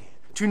glory,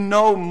 to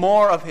know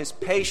more of his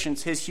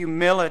patience, his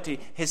humility,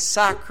 his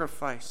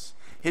sacrifice,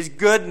 his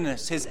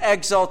goodness, his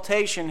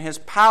exaltation, his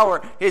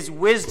power, his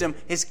wisdom,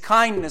 his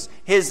kindness,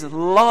 his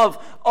love.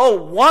 Oh,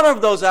 one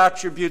of those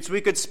attributes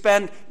we could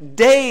spend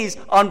days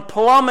on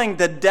plumbing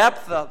the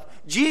depth of.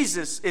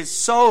 Jesus is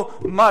so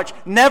much.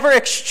 Never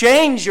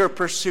exchange your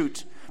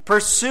pursuit.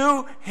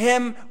 Pursue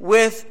him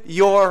with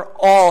your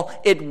all.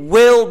 It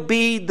will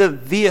be the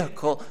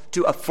vehicle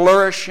to a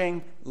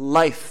flourishing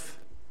life.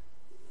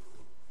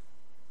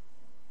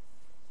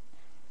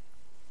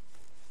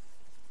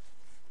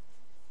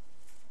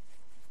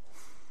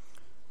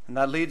 And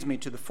that leads me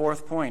to the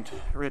fourth point,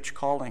 rich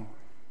calling.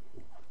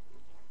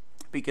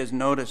 Because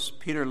notice,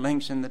 Peter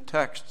links in the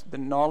text the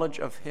knowledge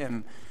of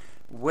him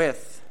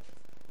with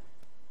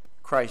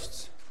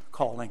Christ's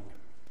calling.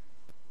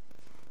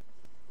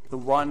 The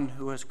one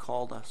who has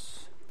called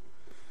us.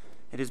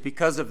 It is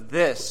because of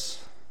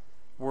this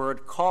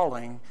word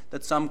calling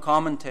that some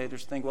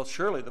commentators think, well,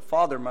 surely the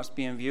Father must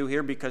be in view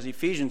here because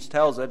Ephesians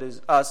tells it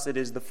is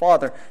the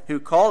Father who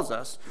calls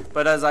us.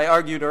 But as I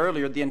argued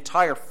earlier, the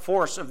entire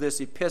force of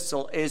this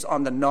epistle is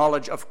on the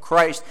knowledge of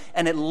Christ,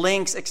 and it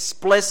links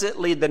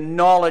explicitly the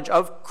knowledge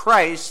of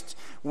Christ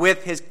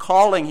with his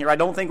calling here. I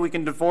don't think we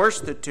can divorce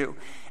the two.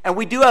 And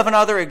we do have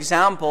another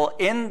example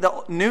in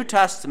the New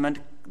Testament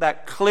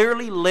that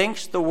clearly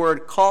links the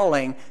word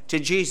calling to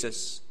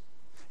Jesus.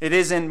 It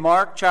is in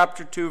Mark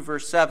chapter 2,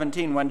 verse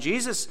 17, when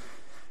Jesus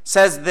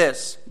says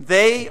this,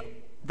 they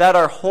that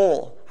are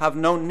whole have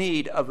no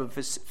need of a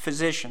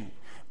physician,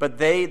 but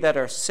they that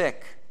are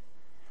sick.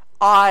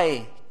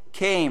 I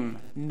came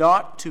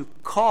not to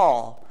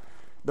call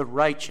the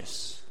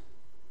righteous,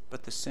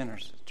 but the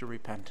sinners to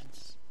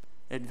repentance.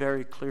 It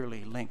very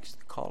clearly links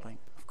the calling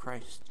of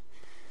Christ.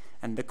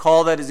 And the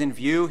call that is in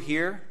view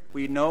here,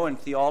 we know in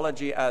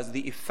theology as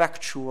the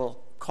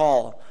effectual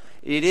call.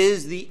 It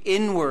is the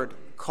inward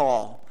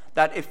call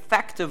that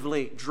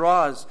effectively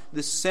draws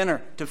the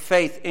sinner to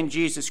faith in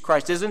Jesus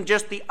Christ. It isn't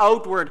just the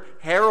outward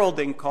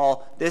heralding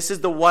call. This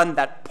is the one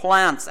that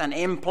plants and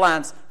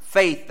implants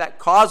faith, that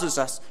causes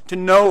us to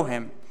know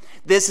him.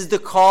 This is the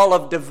call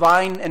of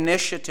divine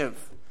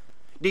initiative,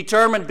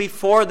 determined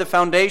before the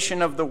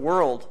foundation of the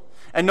world.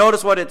 And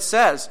notice what it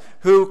says,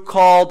 who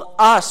called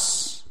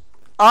us,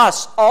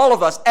 all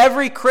of us,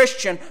 every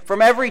Christian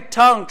from every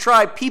tongue,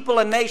 tribe, people,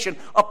 and nation,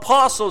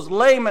 apostles,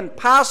 laymen,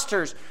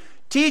 pastors,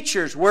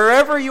 teachers,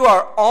 wherever you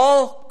are,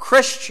 all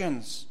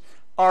Christians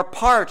are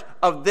part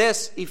of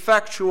this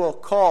effectual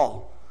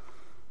call.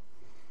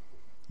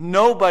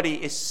 Nobody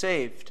is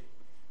saved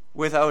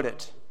without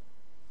it.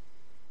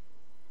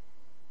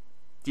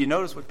 Do you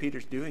notice what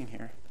Peter's doing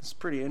here? It's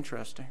pretty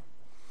interesting.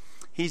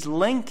 He's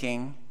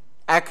linking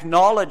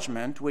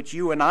acknowledgement, which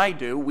you and I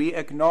do. We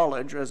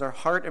acknowledge as our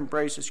heart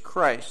embraces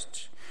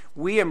Christ.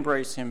 We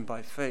embrace him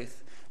by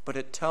faith. But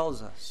it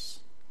tells us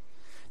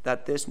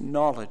that this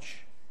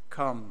knowledge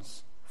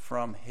comes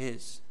from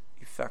his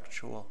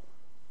effectual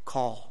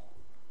call.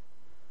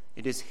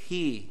 It is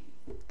he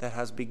that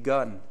has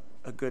begun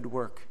a good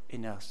work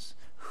in us,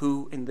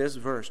 who in this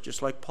verse,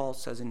 just like Paul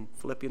says in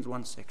Philippians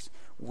 1:6,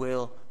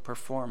 will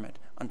perform it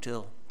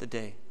until the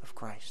day of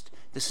Christ.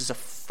 This is a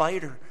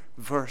fighter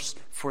verse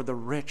for the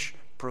rich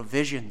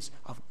provisions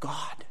of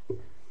God.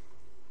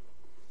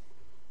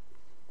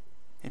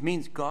 It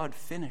means God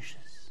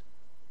finishes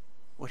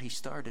what he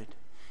started.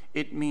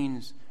 It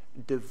means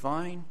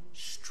divine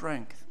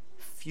strength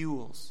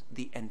fuels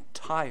the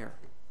entire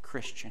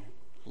Christian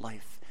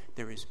life.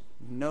 There is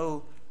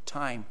no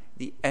time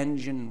the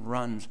engine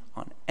runs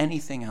on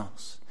anything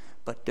else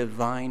but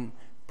divine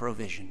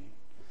provision.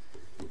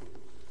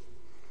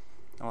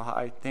 Well,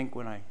 I think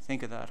when I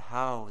think of that,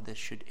 how this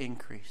should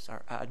increase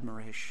our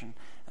admiration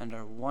and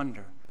our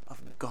wonder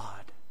of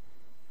God.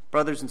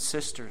 Brothers and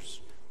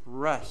sisters,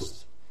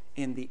 rest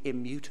in the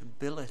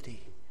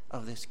immutability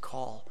of this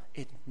call.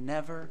 It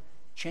never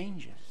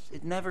changes.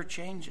 It never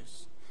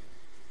changes.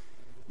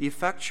 The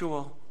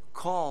effectual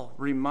call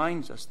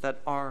reminds us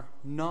that our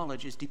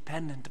knowledge is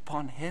dependent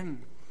upon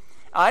him.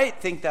 I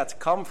think that's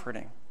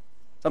comforting.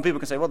 Some people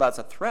can say, well, that's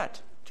a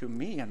threat. to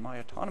me and my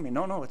autonomy.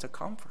 No, it's a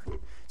comfort.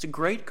 It's a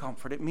great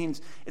comfort. It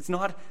means it's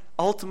not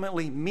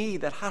ultimately me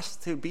that has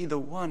to be the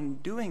one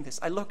doing this.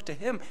 I look to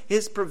him,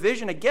 his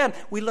provision. Again,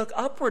 we look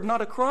upward,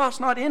 not across,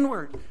 not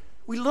inward.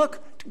 We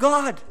look to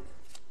God.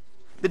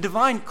 The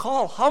divine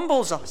call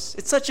humbles us.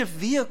 It's such a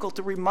vehicle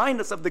to remind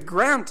us of the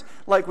grant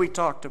like we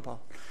talked about.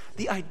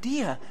 The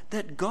idea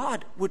that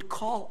God would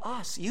call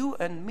us, you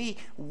and me,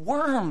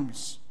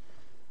 worms,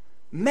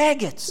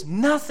 maggots,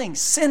 nothing,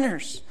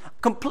 sinners,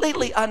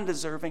 completely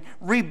undeserving,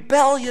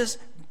 rebellious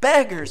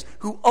beggars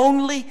who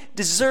only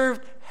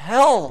deserved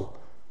hell.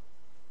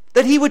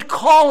 That he would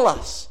call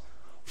us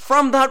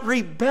from that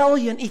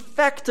rebellion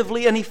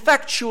effectively and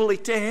effectually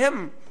to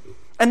him.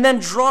 And then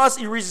draw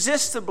us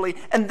irresistibly.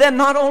 And then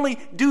not only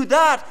do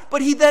that,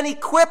 but he then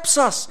equips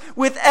us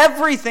with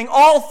everything,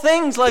 all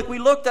things like we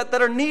looked at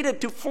that are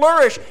needed to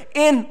flourish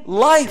in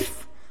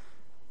life.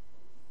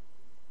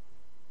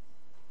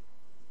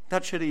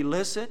 That should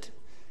elicit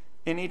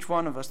in each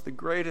one of us the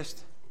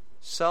greatest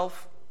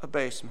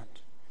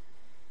self-abasement.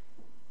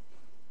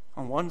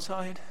 On one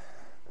side,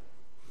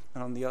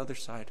 and on the other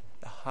side,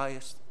 the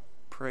highest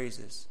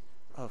praises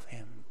of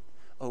him.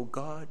 O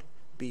God,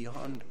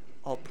 beyond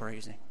all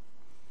praising.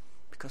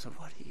 Because of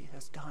what he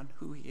has done,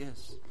 who he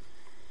is.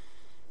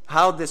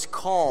 How this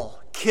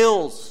call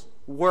kills,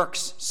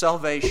 works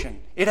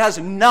salvation. It has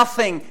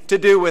nothing to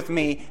do with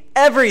me,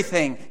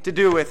 everything to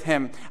do with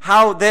him.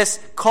 How this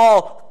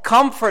call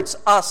comforts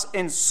us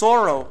in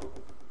sorrow.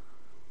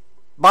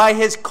 By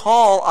his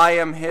call, I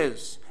am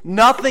his.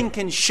 Nothing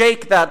can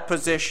shake that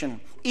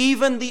position.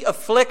 Even the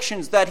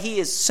afflictions that he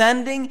is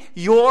sending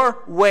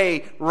your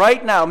way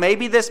right now,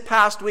 maybe this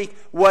past week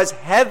was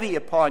heavy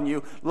upon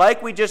you,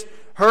 like we just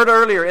heard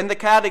earlier in the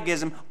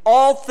Catechism,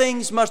 all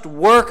things must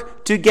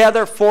work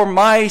together for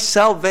my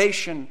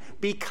salvation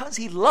because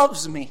he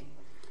loves me.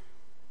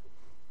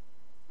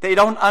 They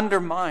don't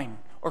undermine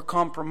or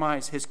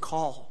compromise his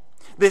call.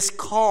 This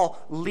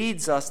call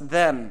leads us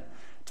then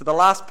to the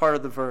last part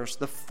of the verse,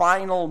 the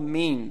final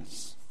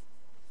means.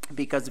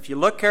 Because if you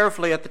look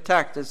carefully at the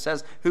text, it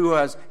says, who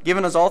has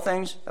given us all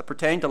things that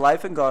pertain to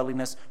life and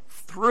godliness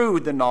through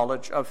the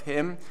knowledge of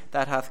him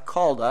that hath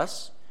called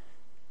us.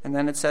 And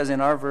then it says in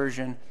our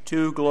version,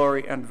 to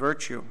glory and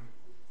virtue.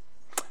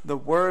 The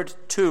word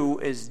to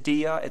is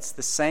dia. It's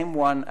the same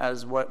one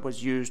as what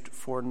was used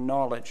for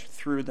knowledge,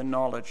 through the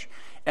knowledge.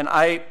 And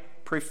I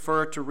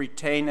prefer to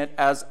retain it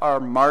as our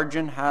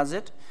margin has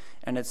it.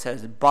 And it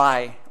says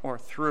by or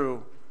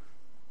through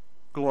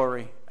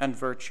glory and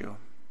virtue.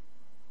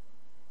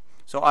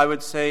 So I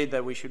would say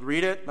that we should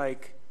read it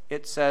like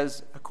it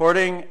says,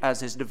 according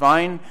as his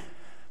divine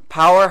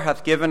power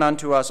hath given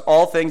unto us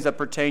all things that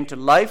pertain to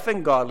life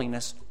and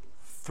godliness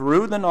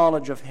through the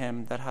knowledge of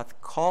him that hath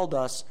called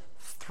us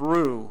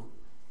through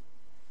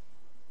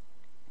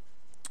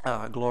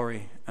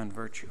glory and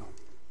virtue.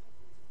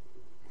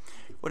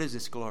 What is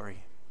this glory?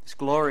 This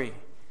glory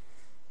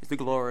is the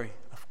glory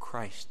of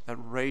Christ that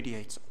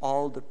radiates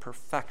all the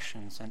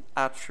perfections and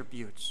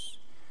attributes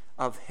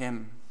of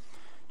him.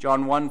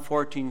 John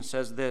 1:14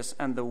 says this,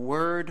 and the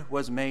Word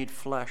was made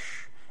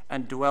flesh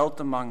and dwelt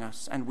among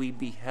us, and we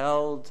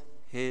beheld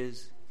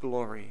his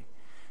glory,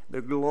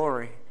 the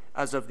glory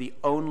as of the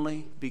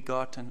only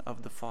begotten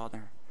of the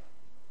Father.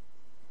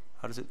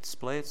 How does it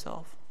display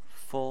itself?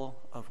 Full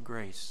of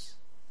grace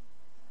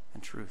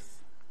and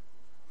truth.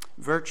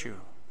 Virtue.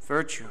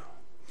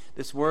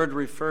 This word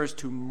refers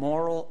to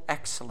moral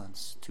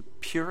excellence, to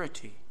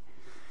purity.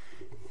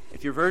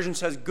 If your version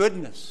says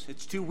goodness,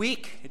 it's too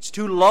weak, it's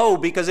too low,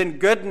 because in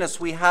goodness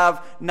we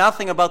have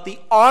nothing about the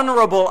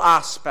honorable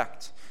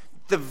aspect.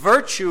 The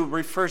virtue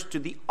refers to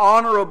the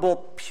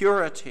honorable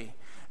purity,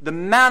 the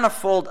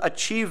manifold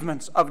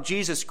achievements of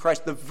Jesus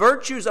Christ. The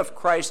virtues of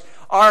Christ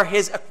are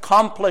his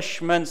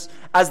accomplishments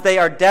as they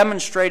are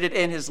demonstrated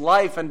in his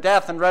life and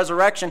death and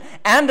resurrection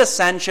and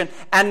ascension,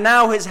 and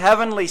now his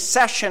heavenly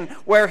session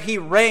where he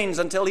reigns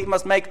until he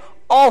must make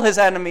all his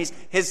enemies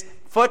his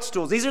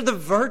footstools. These are the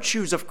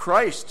virtues of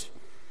Christ.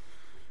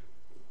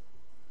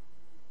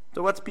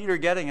 So what's Peter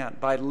getting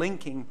at by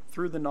linking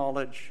through the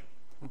knowledge,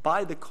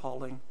 by the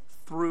calling,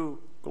 through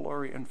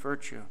glory and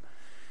virtue?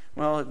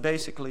 Well, it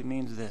basically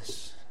means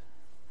this.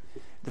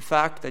 The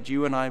fact that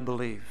you and I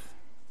believe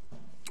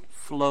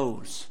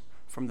flows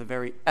from the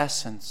very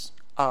essence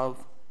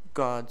of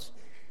God's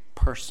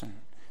person,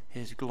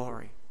 his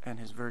glory and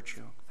his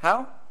virtue.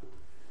 How?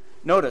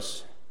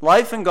 Notice,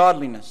 life and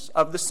godliness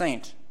of the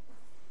saint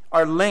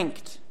are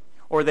linked,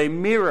 or they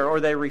mirror, or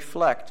they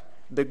reflect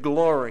the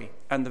glory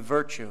and the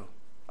virtue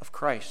of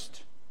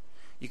Christ.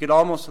 You could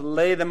almost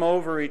lay them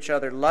over each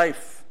other,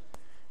 life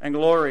and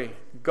glory,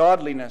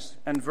 godliness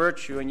and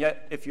virtue. And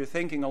yet, if you're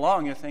thinking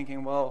along, you're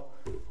thinking, well,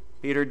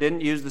 Peter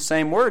didn't use the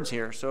same words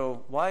here,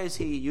 so why is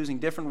he using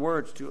different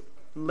words to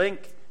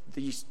link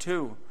these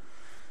two?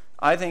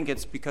 I think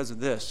it's because of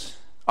this.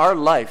 Our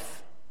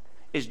life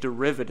is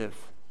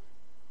derivative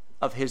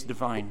of his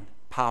divine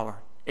power.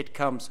 It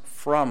comes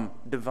from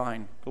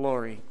divine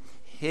glory.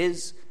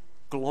 His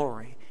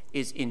glory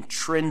is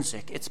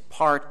intrinsic. It's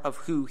part of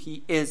who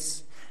he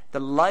is.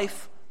 The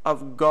life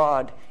of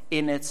God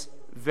in its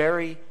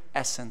very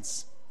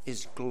essence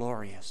is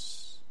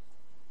glorious.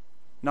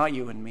 Not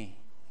you and me.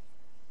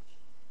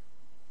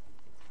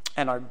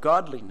 And our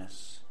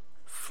godliness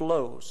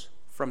flows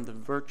from the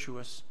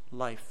virtuous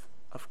life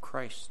of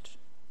Christ.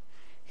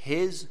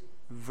 His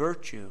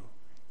virtue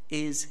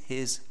is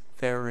his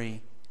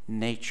very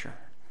nature.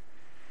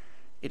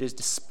 It is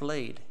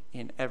displayed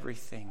in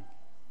everything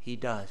he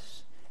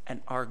does.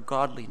 And our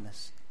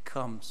godliness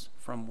comes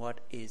from what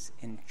is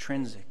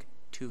intrinsic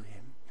to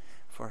him.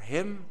 For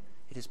him,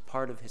 it is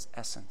part of his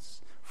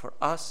essence. For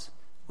us,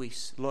 we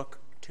look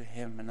to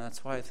him. And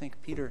that's why I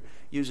think Peter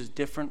uses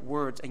different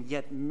words and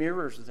yet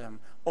mirrors them,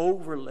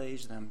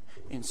 overlays them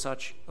in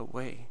such a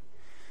way.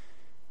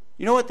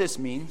 You know what this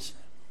means?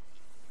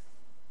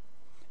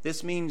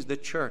 This means the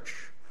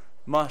church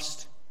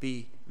must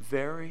be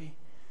very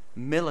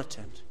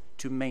militant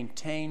to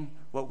maintain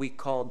what we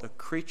call the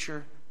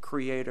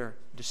creature-creator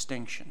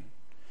distinction.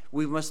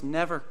 We must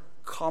never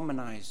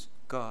commonize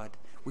God.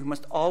 We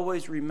must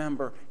always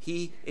remember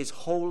he is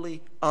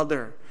wholly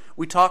other.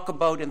 We talk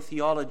about in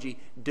theology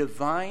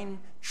divine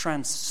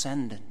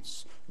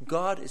transcendence.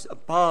 God is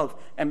above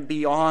and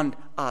beyond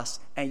us,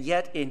 and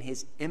yet in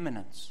his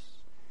immanence,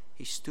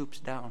 he stoops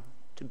down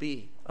to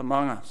be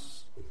among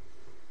us.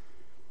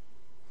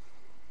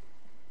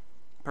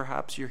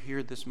 Perhaps you're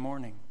here this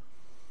morning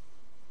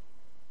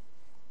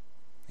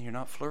and you're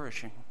not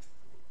flourishing.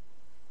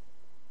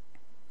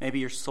 Maybe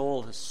your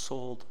soul is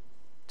sold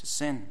to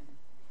sin.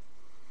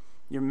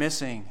 You're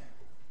missing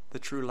the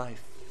true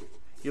life.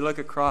 You look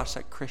across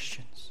at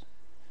Christians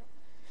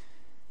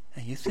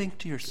and you think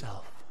to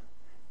yourself,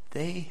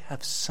 they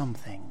have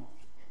something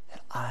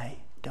that I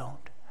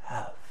don't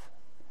have.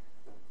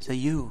 Is that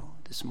you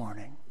this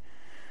morning?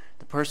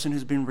 The person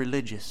who's been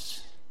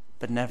religious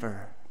but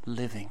never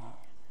living.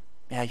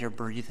 Yeah, you're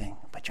breathing,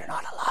 but you're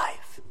not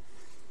alive.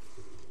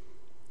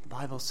 The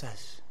Bible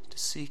says to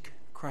seek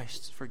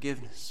Christ's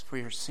forgiveness for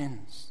your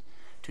sins,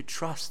 to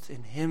trust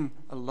in him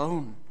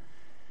alone.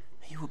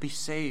 You will be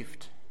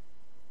saved.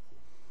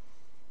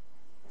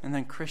 And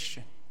then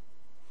Christian,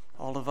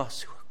 all of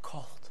us who are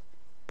called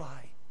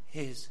by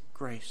his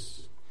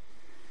grace,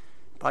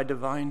 by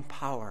divine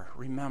power,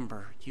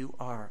 remember you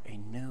are a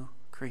new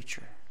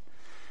creature.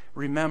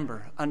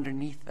 Remember,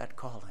 underneath that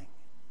calling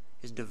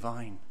is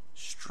divine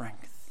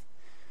strength,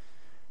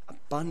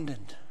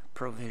 abundant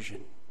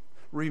provision.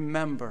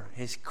 Remember,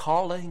 his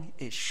calling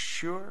is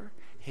sure.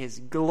 His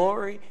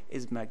glory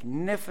is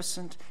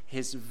magnificent.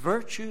 His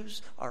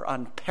virtues are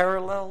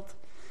unparalleled.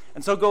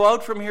 And so go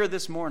out from here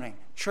this morning,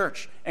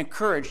 church,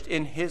 encouraged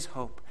in his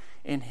hope,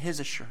 in his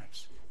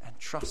assurance, and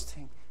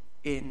trusting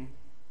in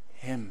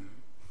him.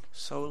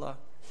 Sola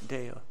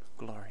Deo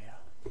Gloria.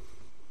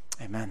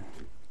 Amen.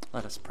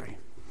 Let us pray.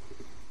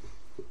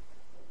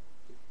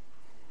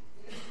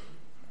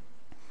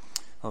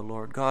 O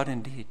Lord God,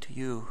 indeed, to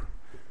you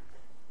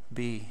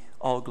be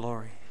all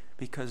glory,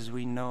 because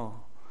we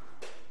know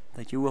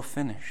that you will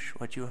finish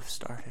what you have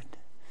started.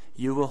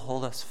 You will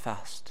hold us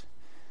fast.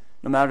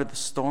 No matter the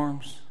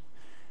storms,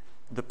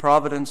 the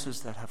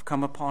providences that have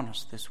come upon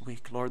us this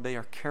week, Lord, they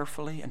are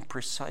carefully and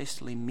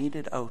precisely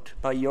meted out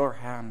by your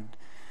hand.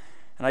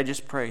 And I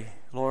just pray,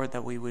 Lord,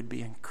 that we would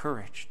be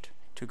encouraged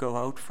to go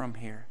out from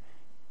here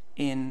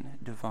in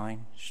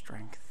divine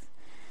strength.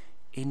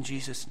 In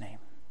Jesus' name,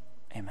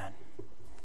 amen.